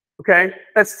okay.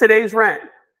 That's today's rent.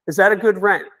 Is that a good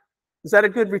rent? Is that a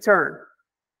good return?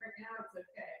 Right now it's okay,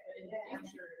 but in the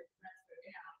future, if rents go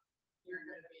down, you're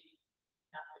going to be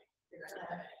nothing. You're going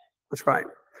to have it. That's right.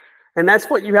 And that's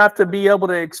what you have to be able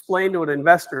to explain to an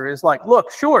investor is like,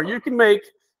 look, sure, you can make,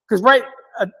 because right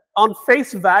on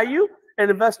face value, an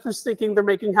investor's thinking they're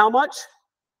making how much?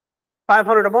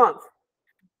 $500 a month.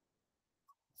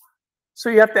 So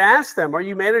you have to ask them, are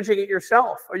you managing it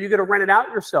yourself? Are you going to rent it out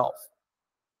yourself?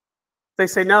 They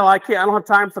say, no, I can't. I don't have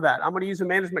time for that. I'm going to use a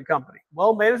management company.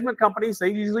 Well, management companies, they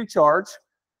usually charge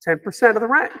 10% of the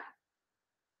rent.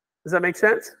 Does that make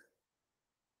sense?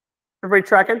 Everybody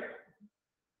tracking?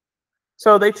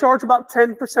 So they charge about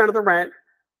 10% of the rent.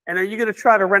 And are you going to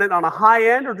try to rent it on a high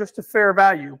end or just a fair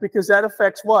value? Because that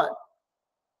affects what?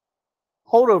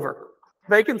 Holdover,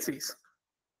 vacancies.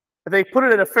 If they put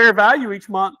it at a fair value each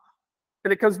month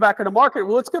and it comes back in the market,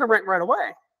 well, it's going to rent right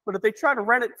away. But if they try to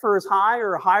rent it for as high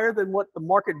or higher than what the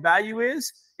market value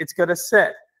is, it's going to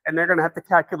sit. And they're going to have to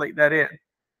calculate that in.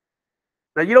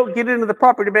 Now, you don't get into the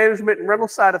property management and rental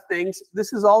side of things.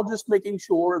 This is all just making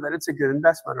sure that it's a good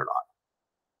investment or not.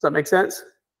 Does that make sense?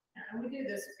 Yeah, and we do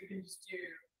this, we can just do,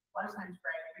 a lot of times,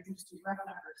 right, we can just do rough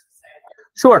numbers and say.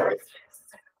 Sure.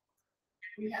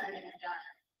 We haven't even done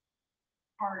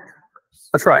hard numbers.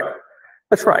 That's right.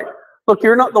 That's right. Look,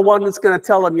 you're not the one that's going to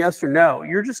tell them yes or no.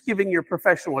 You're just giving your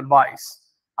professional advice.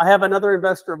 I have another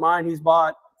investor of mine. He's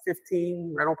bought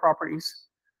 15 rental properties.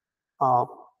 And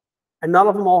none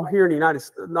of them all here in the United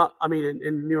States,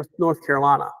 in North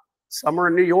Carolina. Some are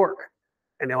in New York.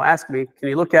 And they'll ask me, can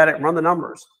you look at it and run the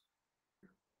numbers?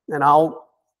 And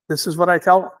this is what I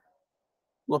tell them.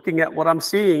 Looking at what I'm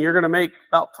seeing, you're going to make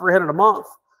about $300 a month.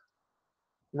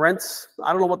 Rents,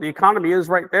 I don't know what the economy is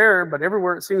right there, but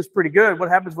everywhere it seems pretty good. What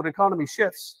happens when the economy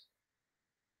shifts?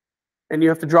 And you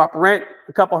have to drop rent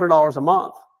a couple $100 a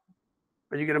month.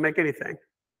 Are you going to make anything?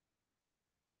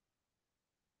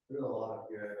 There's a lot of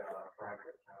good private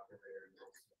calculators.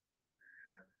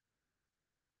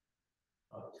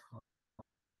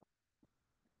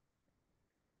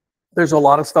 There's a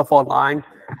lot of stuff online.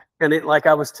 And like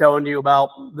I was telling you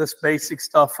about this basic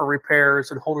stuff for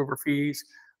repairs and holdover fees,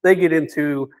 they get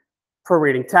into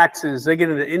prorating taxes, they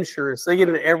get into insurance, they get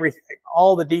into everything,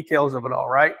 all the details of it all,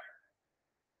 right?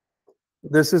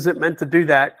 This isn't meant to do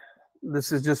that.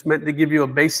 This is just meant to give you a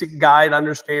basic guide,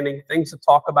 understanding things to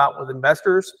talk about with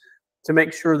investors to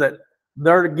make sure that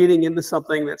they're getting into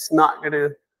something that's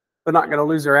they're not gonna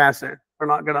lose their asset. They're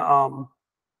not gonna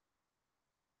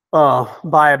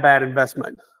buy a bad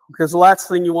investment. Because the last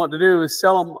thing you want to do is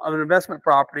sell them an investment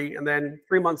property, and then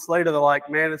 3 months later, they're like,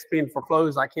 man, it's being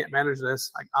foreclosed. I can't manage this.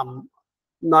 I'm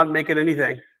not making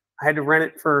anything. I had to rent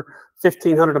it for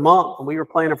 $1,500 a month, and we were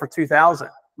paying it for $2,000.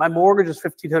 My mortgage is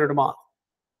 $1,500 a month.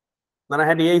 Then I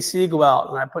had the AC go out,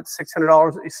 and I put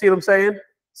 $600. You see what I'm saying?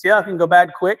 See how it can go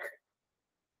bad quick?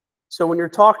 So when you're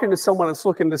talking to someone that's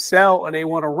looking to sell and they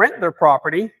want to rent their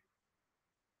property,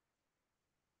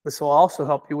 this will also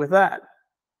help you with that,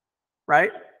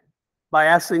 right? By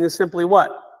asking us simply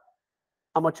what?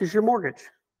 How much is your mortgage?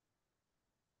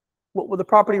 What would the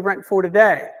property rent for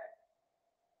today?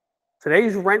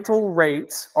 Today's rental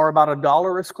rates are about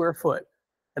 $1 a square foot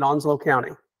in Onslow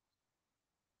County.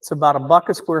 It's about $1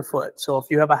 a square foot. So if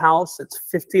you have a house that's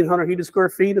 1,500 heated square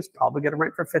feet, it's probably going to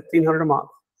rent for $1,500 a month.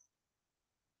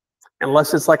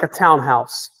 Unless it's like a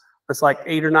townhouse that's like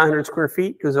 800 or 900 square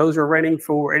feet, because those are renting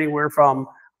for anywhere from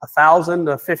 $1,000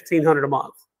 to $1,500 a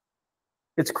month.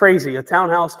 It's crazy. A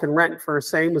townhouse can rent for the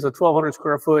same as a 1,200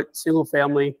 square foot single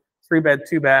family, 3-bed,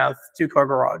 2-bath, 2-car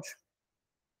garage.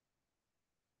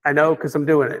 I know because I'm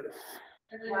doing it.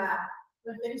 And then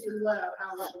when things are low,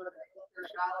 how low were they? What their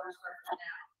dollars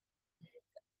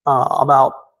are now?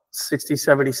 About 60,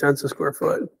 70 cents a square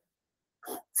foot.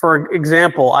 For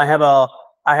example, I have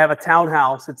a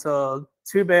townhouse. It's a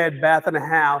 2-bed, bath and a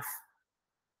half,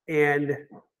 and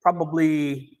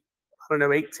probably, I don't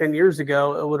know, 8, 10 years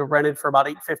ago, it would have rented for about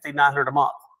 $850, $900 a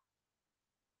month.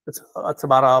 That's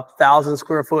about a 1,000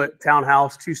 square foot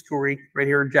townhouse, 2-story, right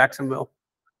here in Jacksonville.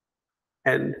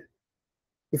 And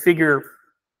you figure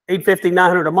 $850,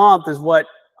 $900 a month is what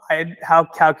I had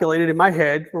calculated in my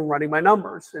head from running my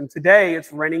numbers. And today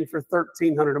it's renting for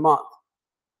 $1,300 a month.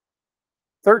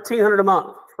 $1,300 a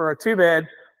month for a 2-bed,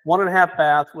 1.5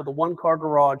 bath with a 1-car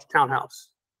garage townhouse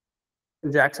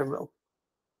in Jacksonville.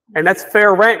 And that's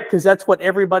fair rent because that's what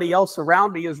everybody else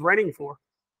around me is renting for.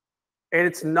 And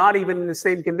it's not even in the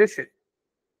same condition.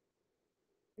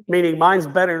 Meaning mine's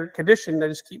better condition. I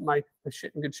just keep my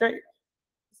shit in good shape.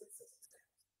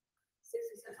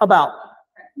 About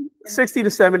 60 to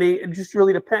 70. It just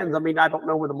really depends. I mean, I don't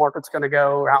know where the market's going to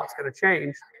go or how it's going to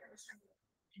change.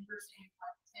 Interesting,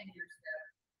 like 10 years ago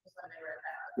is when they were at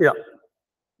that. Yeah.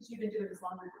 You've been doing this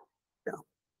longer. Yeah.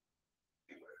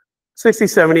 60,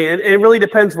 70. And it really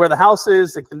depends where the house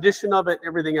is, the condition of it,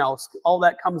 everything else. All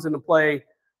that comes into play.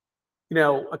 You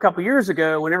know, a couple years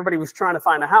ago when everybody was trying to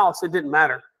find a house, it didn't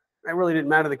matter. It really didn't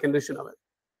matter the condition of it.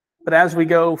 But as we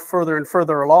go further and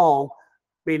further along,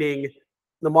 meaning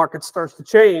the market starts to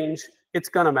change, it's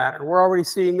going to matter. We're already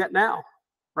seeing that now,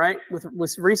 right? With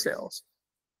resales.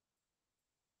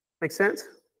 Make sense?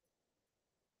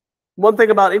 One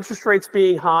thing about interest rates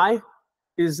being high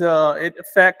is it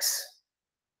affects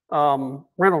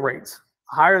rental rates.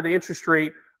 The higher the interest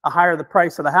rate, the higher the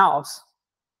price of the house,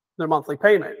 their monthly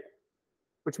payment,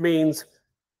 which means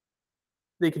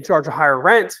they can charge a higher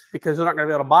rent because they're not going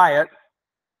to be able to buy it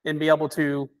and be able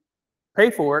to pay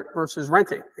for it versus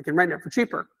renting. They can rent it for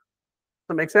cheaper. Does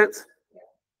that make sense?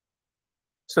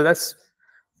 So that's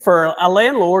for a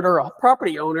landlord or a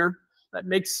property owner, that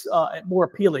makes it more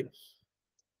appealing.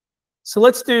 So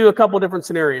let's do a couple different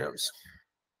scenarios.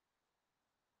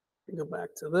 Go back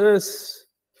to this.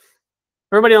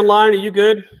 Everybody online, are you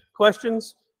good?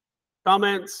 Questions?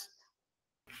 Comments?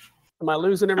 Am I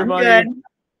losing everybody? I'm good.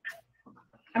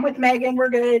 I'm with Megan. We're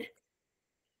good.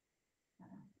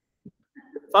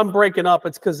 If I'm breaking up,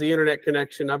 it's because of the internet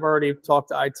connection. I've already talked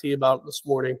to IT about it this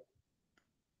morning.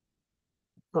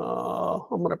 I'm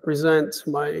going to present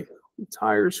my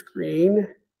entire screen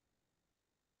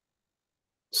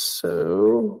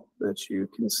so that you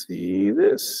can see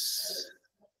this.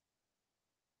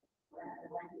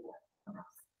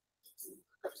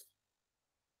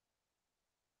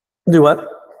 Do what?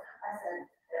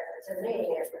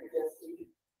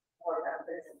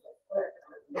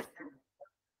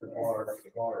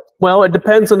 Well, it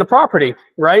depends on the property,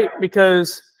 right?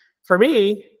 Because for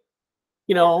me,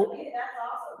 you know,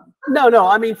 no.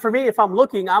 I mean, for me, if I'm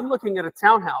looking at a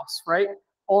townhouse, right?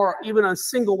 Or even a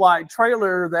single wide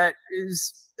trailer that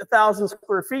is 1,000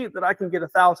 square feet that I can get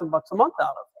 $1,000 a month out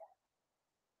of.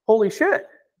 Holy shit.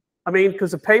 I mean,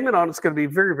 because the payment on it's going to be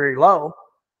very, very low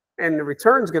and the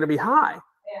return is going to be high.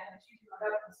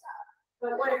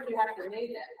 But what if you have to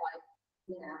make that, like,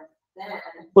 you know, then?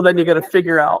 Well, then you got to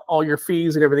figure out all your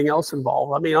fees and everything else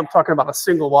involved. I mean, I'm talking about a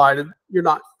single wide. You're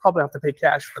not probably have to pay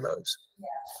cash for those. Yeah.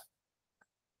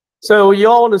 So you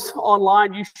all is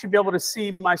online. You should be able to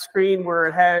see my screen where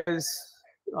it has.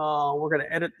 We're going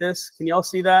to edit this. Can you all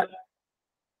see that?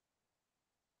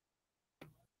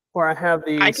 Where I have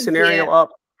the scenario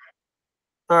up.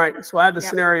 All right. So I have the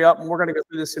scenario up, and we're going to go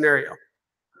through this scenario.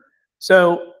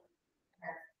 So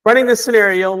running this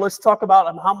scenario, let's talk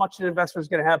about how much an investor is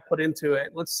going to have put into it.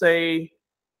 Let's say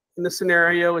in this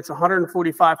scenario, it's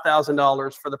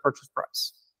 $145,000 for the purchase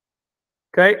price.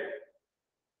 Okay.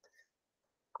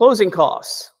 Closing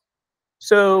costs.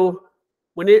 So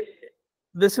when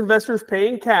this investor is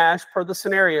paying cash per the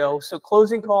scenario, so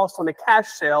closing costs on a cash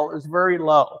sale is very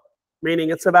low, meaning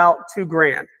it's about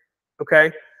 $2,000.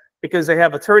 Okay. Because they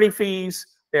have attorney fees,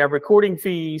 they have recording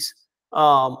fees,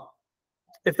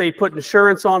 if they put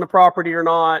insurance on the property or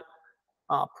not,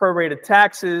 prorated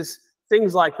taxes,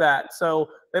 things like that. So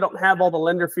they don't have all the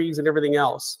lender fees and everything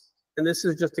else. And this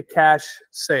is just a cash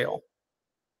sale.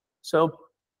 So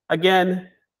again,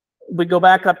 we go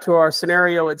back up to our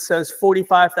scenario. It says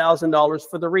 $45,000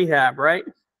 for the rehab, right?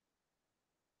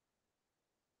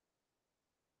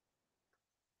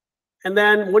 And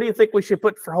then what do you think we should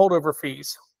put for holdover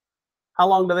fees? How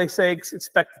long do they say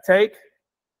expect to take?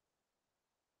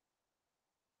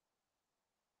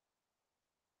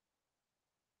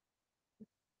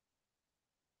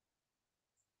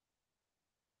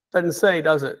 Doesn't say,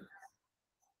 does it?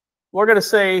 We're going to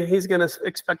say he's going to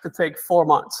expect to take 4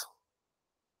 months.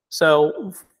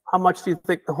 So how much do you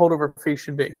think the holdover fee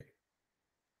should be?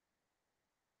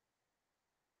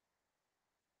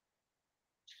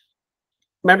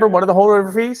 Remember, what are the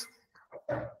holdover fees?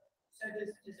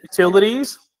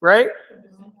 Utilities, right?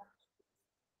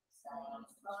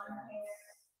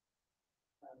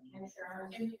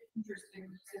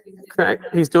 Okay,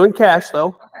 he's doing cash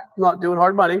though, not doing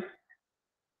hard money.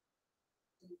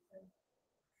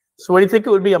 So what do you think it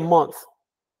would be a month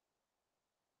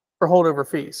for holdover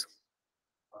fees?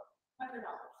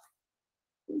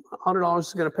 $100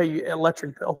 is going to pay you an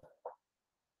electric bill,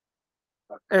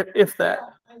 if that.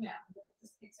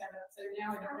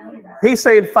 He's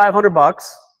saying $500.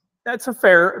 That's a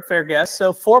fair guess.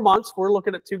 So 4 months, we're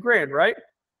looking at $2,000, right?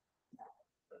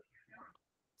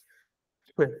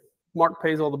 Mark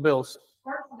pays all the bills.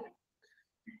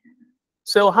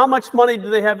 So how much money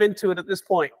do they have into it at this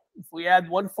point? If we add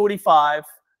 145,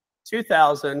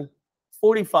 2,000,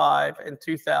 45, and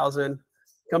 2,000,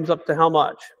 comes up to how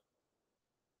much?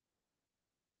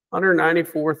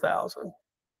 194,000.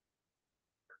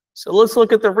 So let's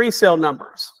look at the resale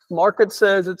numbers. Market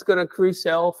says it's going to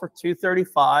resell for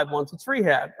 235 once it's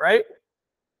rehabbed, right?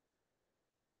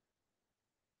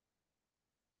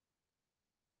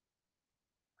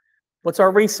 What's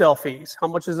our resale fees? How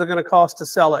much is it going to cost to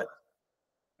sell it?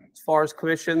 As far as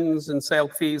commissions and sale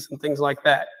fees and things like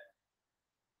that.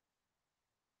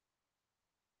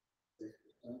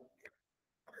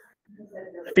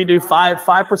 If you do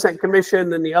 5% commission,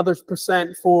 then the other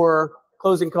percent for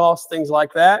closing costs, things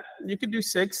like that, you could do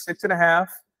 6.5,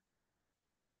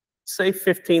 say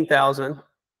 15,000.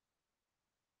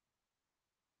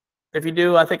 If you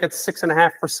do, I think it's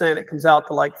 6.5%, it comes out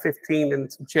to like 15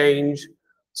 and some change.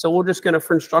 So we're just going to,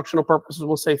 for instructional purposes,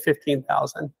 we'll say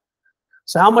 15,000.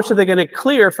 So how much are they going to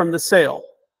clear from the sale?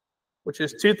 Which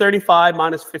is 235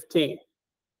 minus 15.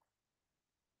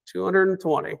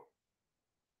 220.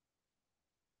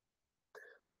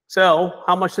 So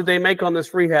how much did they make on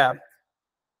this rehab?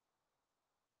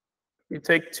 You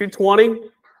take 220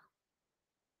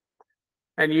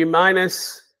 and you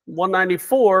minus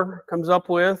 194, comes up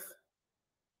with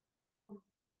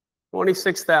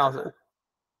 26,000.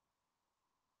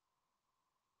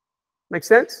 Make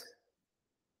sense?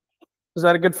 Is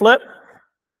that a good flip?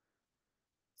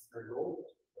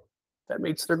 That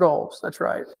meets their goals. That's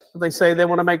right. If they say they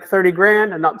want to make 30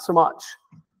 grand and not so much.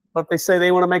 But if they say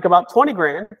they want to make about 20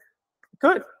 grand,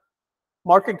 good.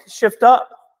 Market can shift up.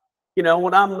 You know,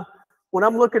 when I'm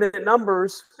looking at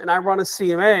numbers and I run a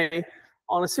CMA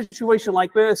on a situation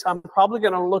like this, I'm probably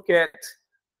going to look at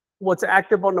what's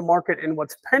active on the market and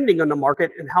what's pending on the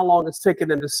market and how long it's taken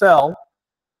them to sell.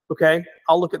 Okay,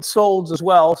 I'll look at solds as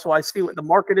well, so I see what the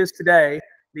market is today.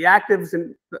 The actives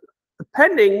and the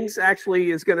pendings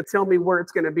actually is going to tell me where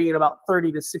it's going to be in about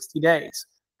 30 to 60 days.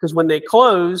 Because when they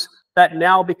close, that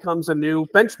now becomes a new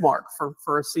benchmark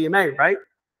for a CMA, right?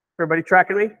 Everybody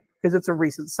tracking me? Because it's a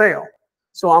recent sale.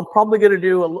 So I'm probably going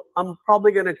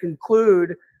to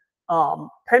conclude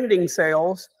pending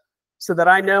sales so that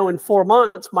I know in 4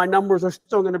 months my numbers are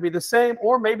still going to be the same,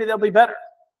 or maybe they'll be better.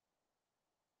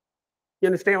 You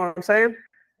understand what I'm saying?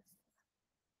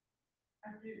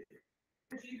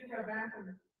 You can go back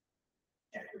and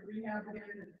check the rehab again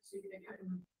and see if they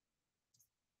can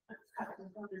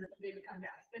maybe come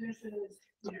down finishes,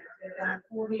 you know, they're down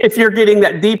 40. If you're getting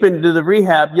that deep into the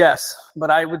rehab, yes, but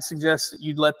I would suggest that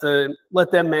you'd let them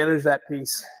manage that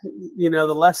piece. You know,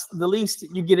 the least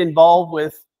you get involved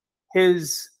with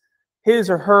his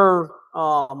or her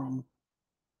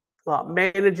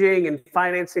managing and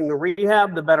financing the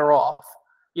rehab, the better off.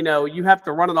 You know, you have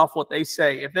to run it off what they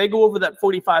say. If they go over that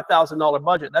 $45,000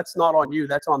 budget, that's not on you,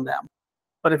 that's on them.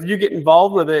 But if you get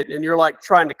involved with it and you're like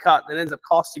trying to cut, and it ends up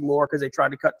costing more because they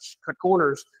tried to cut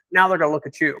corners, now they're going to look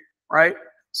at you, right?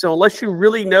 So unless you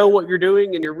really know what you're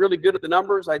doing and you're really good at the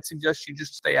numbers, I'd suggest you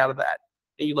just stay out of that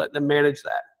and you let them manage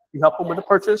that. You help them with the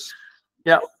purchase.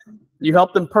 Yeah, you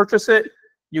help them purchase it.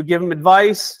 You give them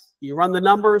advice. You run the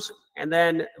numbers, and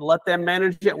then let them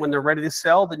manage it. When they're ready to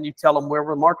sell, then you tell them where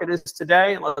the market is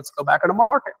today, and let's go back on the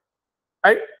market,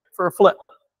 right? For a flip.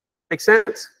 Make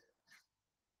sense?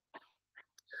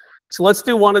 So let's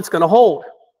do one that's going to hold.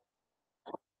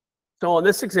 So in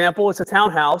this example, it's a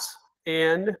townhouse,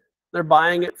 and they're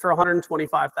buying it for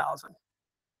 $125,000.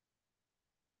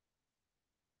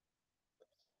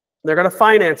 They're going to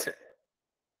finance it.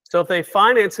 So if they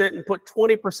finance it and put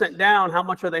 20% down, how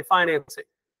much are they financing?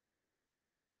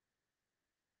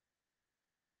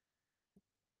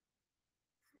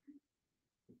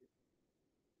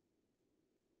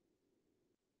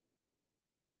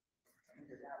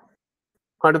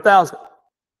 $100,000.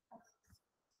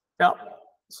 Yep.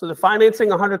 So they're financing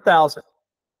 100,000.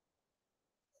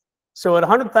 So at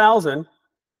 100,000,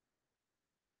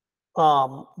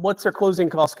 what's their closing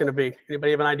cost going to be?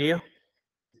 Anybody have an idea?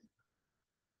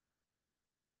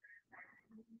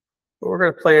 We're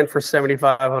going to plan for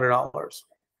 $7,500.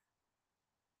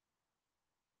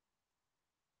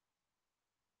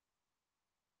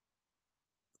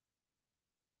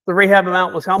 The rehab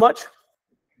amount was how much?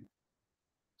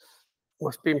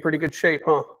 Must be in pretty good shape,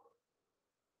 huh?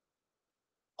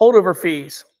 Holdover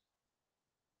fees.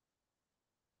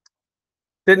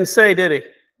 Didn't say, did he?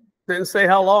 Didn't say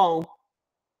how long.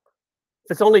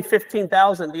 If it's only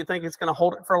 15,000, do you think it's going to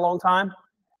hold it for a long time?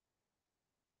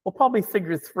 We'll probably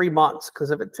figure 3 months, because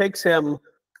if it takes him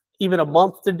even a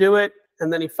month to do it,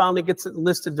 and then he finally gets it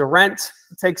listed to rent,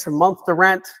 it takes a month to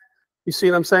rent. You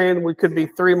see what I'm saying? We could be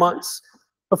 3 months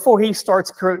before he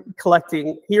starts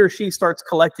collecting, he or she starts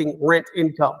collecting rent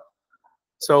income.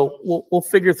 So we'll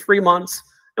figure 3 months,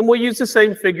 and we'll use the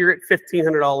same figure at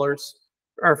 $1,500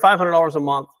 or $500 a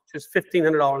month, which is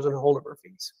 $1,500 in holdover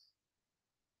fees.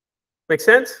 Make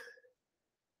sense?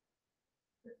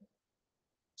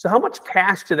 So how much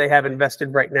cash do they have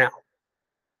invested right now?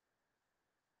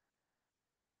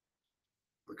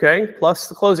 Okay, plus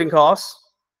the closing costs,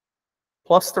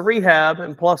 plus the rehab,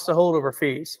 and plus the holdover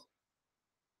fees.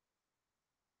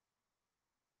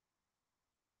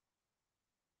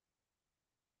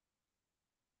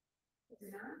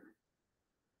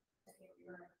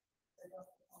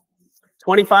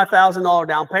 $25,000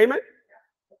 down payment,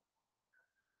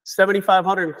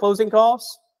 $7,500 in closing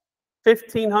costs,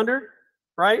 $1,500,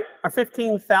 right? Or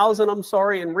 $15,000, I'm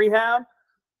sorry, in rehab.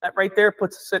 That right there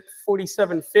puts us at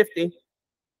 $4,750.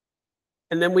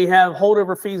 And then we have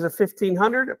holdover fees of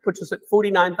 $1,500. It puts us at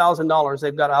 $49,000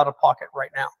 they've got out of pocket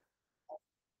right now.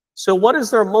 So what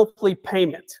is their monthly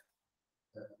payment?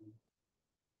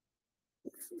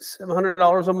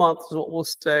 $700 a month is what we'll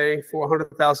say for a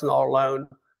 $100,000 loan.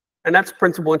 And that's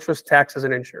principal, interest, taxes,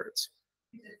 and insurance.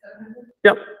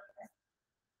 Yep.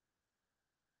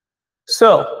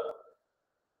 So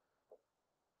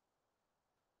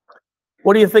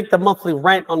what do you think the monthly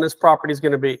rent on this property is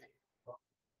going to be?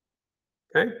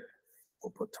 Okay,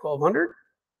 we'll put $1,200.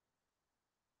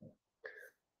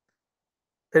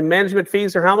 And management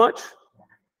fees are how much?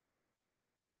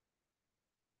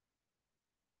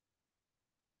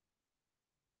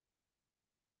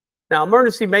 Now,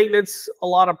 emergency maintenance, a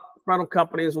lot of rental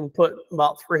companies will put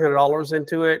about $300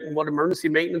 into it. And what emergency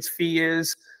maintenance fee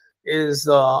is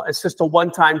it's just a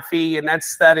one-time fee. And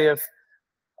that's that if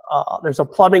there's a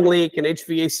plumbing leak, an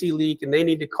HVAC leak, and they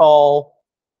need to call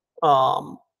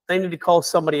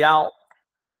somebody out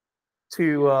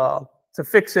to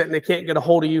fix it, and they can't get a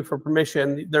hold of you for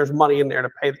permission, there's money in there to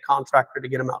pay the contractor to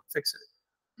get them out and fix it.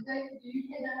 Do you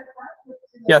pay that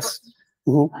upfront? Yes.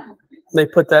 Mm-hmm. They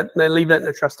put that, they leave that in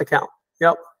a trust account.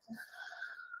 Yep.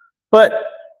 But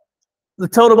the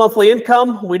total monthly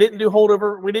income, we didn't do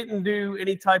holdover. We didn't do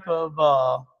any type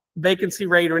of vacancy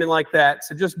rate or anything like that.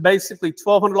 So just basically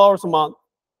 $1,200 a month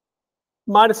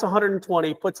minus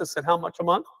 120 puts us at how much a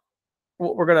month?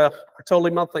 What we're gonna, our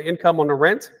total monthly income on the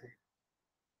rent,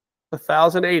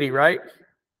 1,080, right?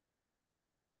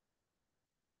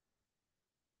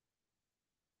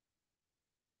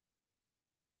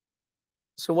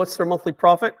 So what's their monthly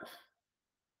profit?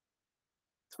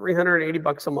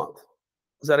 $380 a month.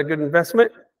 Is that a good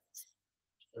investment?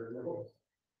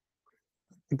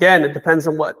 Again, it depends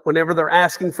on whenever they're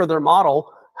asking for their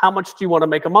model, how much do you want to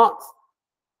make a month?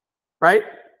 Right?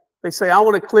 They say, I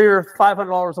want to clear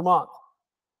 $500 a month.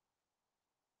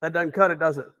 That doesn't cut it,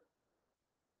 does it?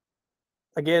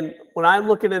 Again, when I'm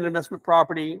looking at an investment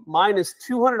property, mine is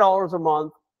 $200 a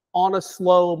month on a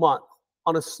slow month,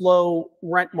 on a slow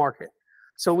rent market.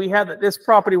 So we have that this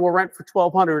property will rent for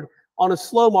 $1,200. On a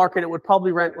slow market, it would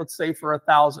probably rent, let's say, for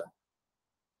 $1,000.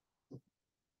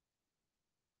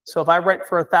 So if I rent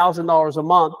for $1,000 a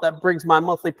month, that brings my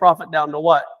monthly profit down to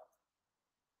what?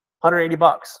 $180.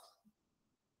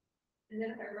 And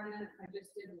then if I run it, I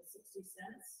just did the 60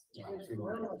 cents.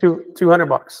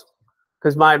 $200.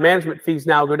 Because my management fees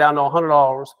now go down to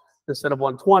 $100 instead of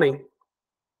 $120,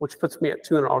 which puts me at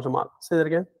 $200 a month. Say that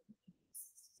again.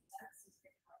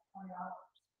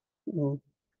 Mm-hmm.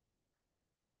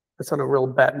 That's on a real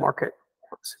bad market,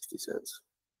 60 cents.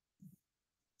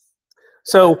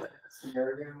 So,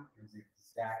 scenario is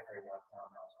exactly what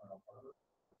townhouse rental.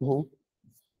 mm-hmm.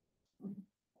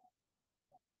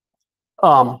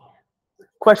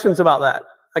 Questions about that?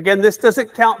 Again, this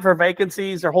doesn't count for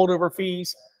vacancies or holdover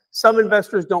fees. Some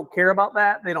investors don't care about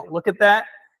that. They don't look at that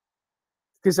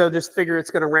because they'll just figure it's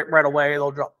going to rent right away.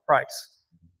 They'll drop the price.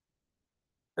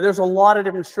 And there's a lot of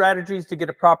different strategies to get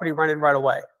a property rented right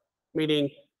away, meaning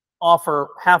offer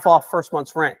half off first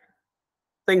month's rent,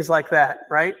 things like that,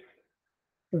 right?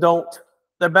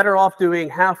 They're better off doing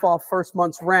half off first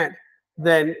month's rent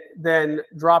than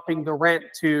dropping the rent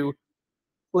to,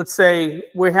 let's say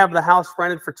we have the house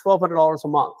rented for $1,200 a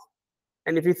month.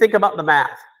 And if you think about the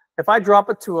math, if I drop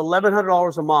it to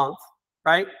 $1,100 a month,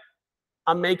 right?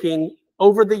 I'm making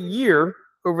over that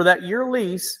year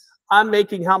lease, I'm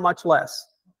making how much less?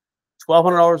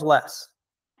 $1,200 less.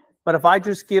 But if I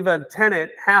just give a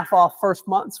tenant half off first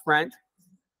month's rent,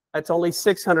 that's only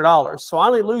 $600. So I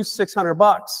only lose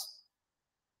 $600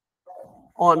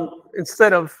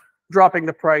 instead of dropping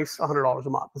the price $100 a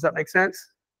month. Does that make sense?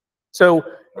 So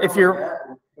if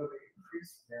you're,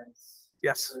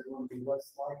 yes,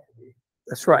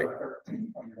 that's right.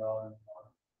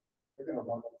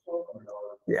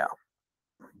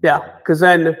 Yeah, because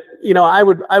then I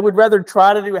would rather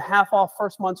try to do a half off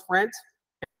first month's rent.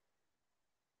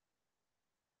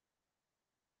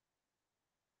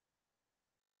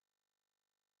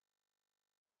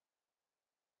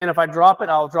 And if I drop it,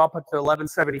 I'll drop it to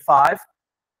 $1,175,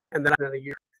 and then in a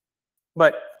year.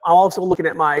 But I'm also looking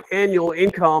at my annual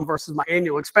income versus my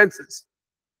annual expenses,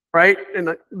 right?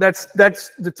 And that's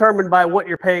determined by what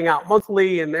you're paying out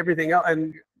monthly and everything else,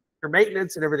 and your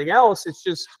maintenance and everything else. It's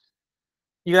just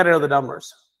you got to know the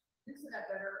numbers. Isn't that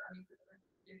better? I mean, for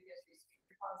the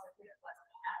deposit, we have less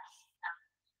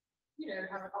cash.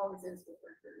 How it always is with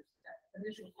renters, that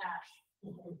initial cash.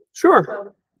 Sure.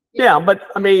 So, yeah, but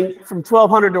I mean, from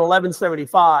 $1,200 to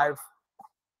 $1,175, it's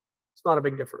not a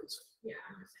big difference. Yeah.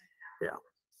 Yeah.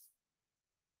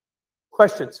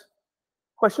 Questions?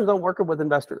 Questions on working with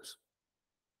investors?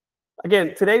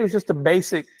 Again, today was just a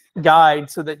basic guide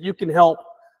so that you can help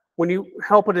when you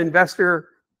help an investor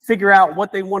figure out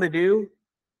what they want to do,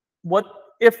 what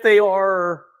if they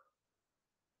are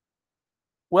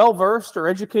well-versed or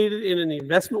educated in an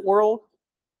investment world,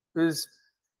 because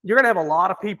you're going to have a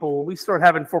lot of people, when we start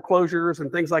having foreclosures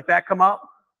and things like that come up,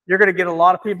 you're going to get a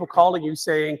lot of people calling you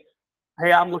saying,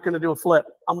 hey, I'm looking to do a flip.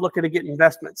 I'm looking to get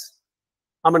investments.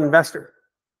 I'm an investor.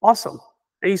 Awesome.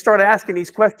 And you start asking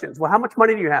these questions. Well, how much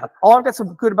money do you have? Oh, I've got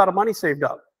some good amount of money saved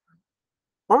up.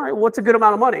 All right, what's a good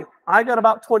amount of money? I got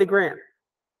about 20 grand.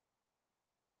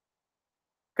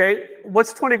 Okay,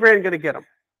 what's 20 grand going to get them?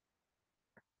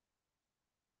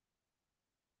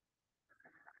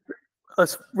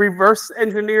 Let's reverse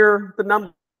engineer the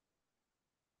number.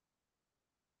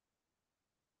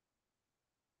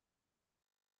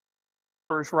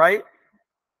 Right?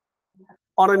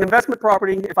 On an investment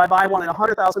property, if I buy one at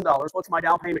 $100,000, what's my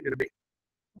down payment going to be?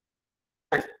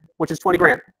 Which is 20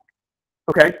 grand.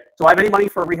 Okay, do I have any money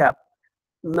for rehab?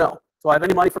 No. Do I have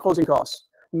any money for closing costs?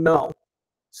 No.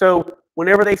 So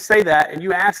whenever they say that, and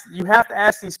you have to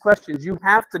ask these questions. You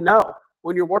have to know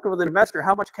when you're working with an investor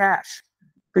how much cash.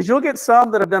 Because you'll get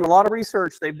some that have done a lot of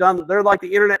research. They're like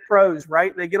the internet pros,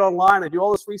 right? They get online, they do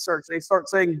all this research, they start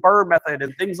saying Burr method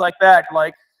and things like that.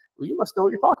 Like, well, you must know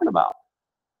what you're talking about.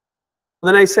 And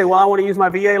then they say, well, I want to use my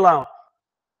VA loan.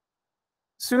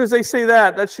 As soon as they say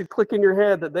that, that should click in your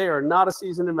head that they are not a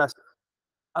seasoned investor.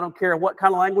 I don't care what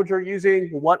kind of language you're using,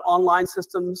 what online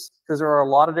systems, because there are a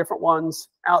lot of different ones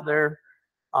out there.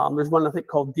 There's one I think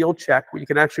called Deal Check where you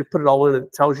can actually put it all in and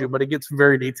it tells you, but it gets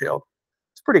very detailed.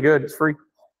 It's pretty good. It's free.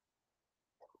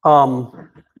 And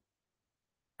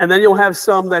then you'll have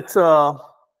some that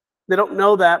they don't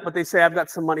know that, but they say, I've got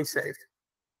some money saved.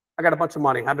 I got a bunch of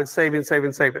money. I've been saving.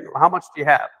 How much do you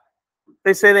have?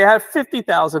 They say they have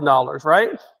 $50,000,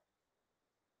 right?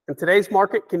 In today's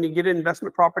market, can you get an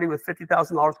investment property with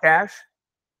 $50,000 cash?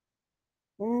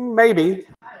 Maybe.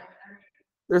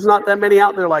 There's not that many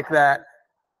out there like that.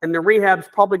 And the rehab's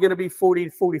probably going to be 40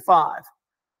 to 45.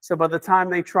 So by the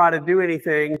time they try to do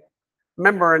anything,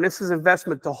 remember, and this is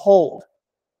investment to hold.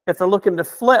 If they're looking to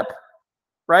flip,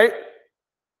 right?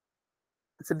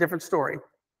 It's a different story.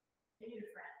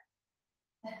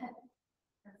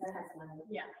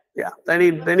 Yeah, they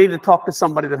need to talk to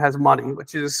somebody that has money,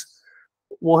 which is,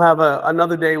 we'll have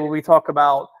another day where we talk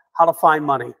about how to find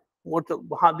money,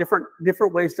 how different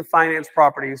ways to finance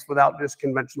properties without just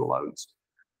conventional loans.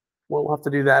 We'll have to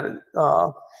do that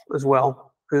as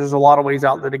well, because there's a lot of ways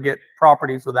out there to get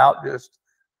properties without just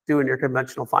doing your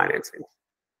conventional financing.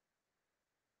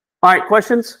 All right,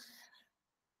 questions?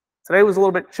 Today was a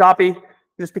little bit choppy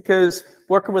just because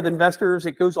working with investors,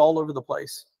 it goes all over the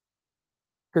place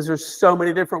because there's so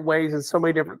many different ways and so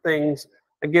many different things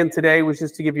Again, today was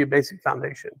just to give you a basic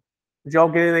foundation. Did y'all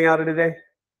get anything out of today?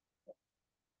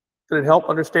 Did it help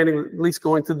understanding, at least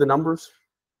going through the numbers?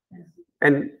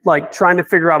 And like trying to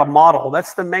figure out a model.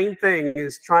 That's the main thing,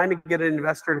 is trying to get an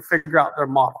investor to figure out their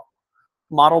model.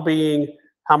 Model being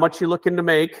how much you're looking to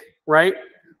make, right?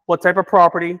 What type of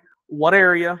property, what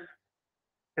area,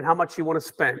 and how much you want to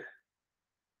spend.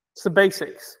 It's the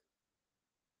basics.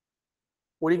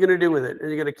 What are you going to do with it? Are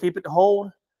you going to keep it to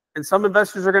hold? And some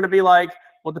investors are going to be like,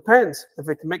 well, it depends. If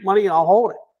it can make money, I'll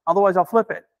hold it. Otherwise, I'll flip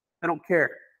it. They don't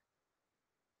care.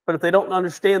 But if they don't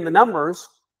understand the numbers,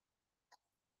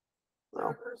 well,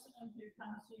 A person who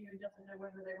comes to you and doesn't know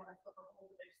whether they want to flip or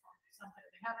hold, they just want to do something,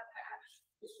 they have a patch,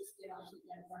 it's just get on the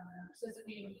environment. Does it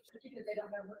mean, because they don't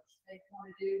know what they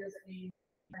want to do, does it mean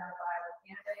they're not a viable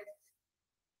candidate?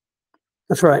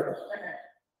 that's right. Okay.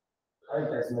 I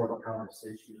think that's more of a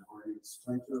conversation, or a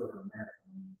splinter or a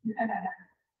marathon.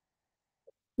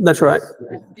 That's right.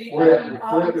 Do you, I mean,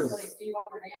 obviously, do you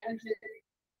want to manage it?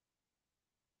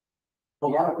 A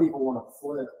lot of people want to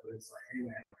flip, but it's like, hey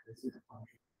man, this is a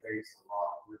function based a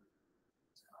lot.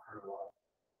 It's gonna hurt a lot.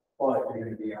 But you're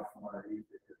gonna be out from underneath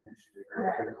it potentially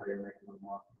very quickly and make a little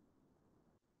money.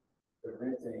 The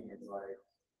renting is like,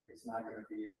 it's not gonna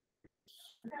be.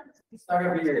 It's not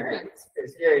gonna be as,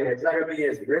 it's not gonna be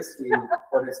as risky,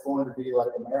 but it's going to be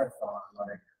like a marathon.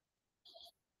 Like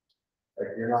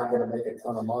you're not gonna make a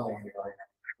ton of money. Like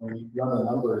when you run the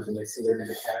numbers and they see they're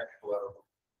gonna cash flow,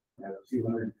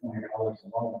 $220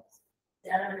 a month.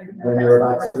 Yeah, I don't even know. When you're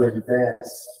about to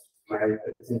invest, right,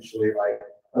 potentially like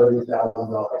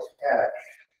 $30,000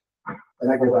 cash.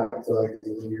 And I go back to like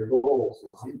your goals.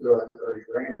 So you throw that 30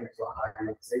 grand into a high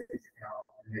yield savings account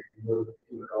and make you move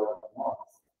 $200 a month.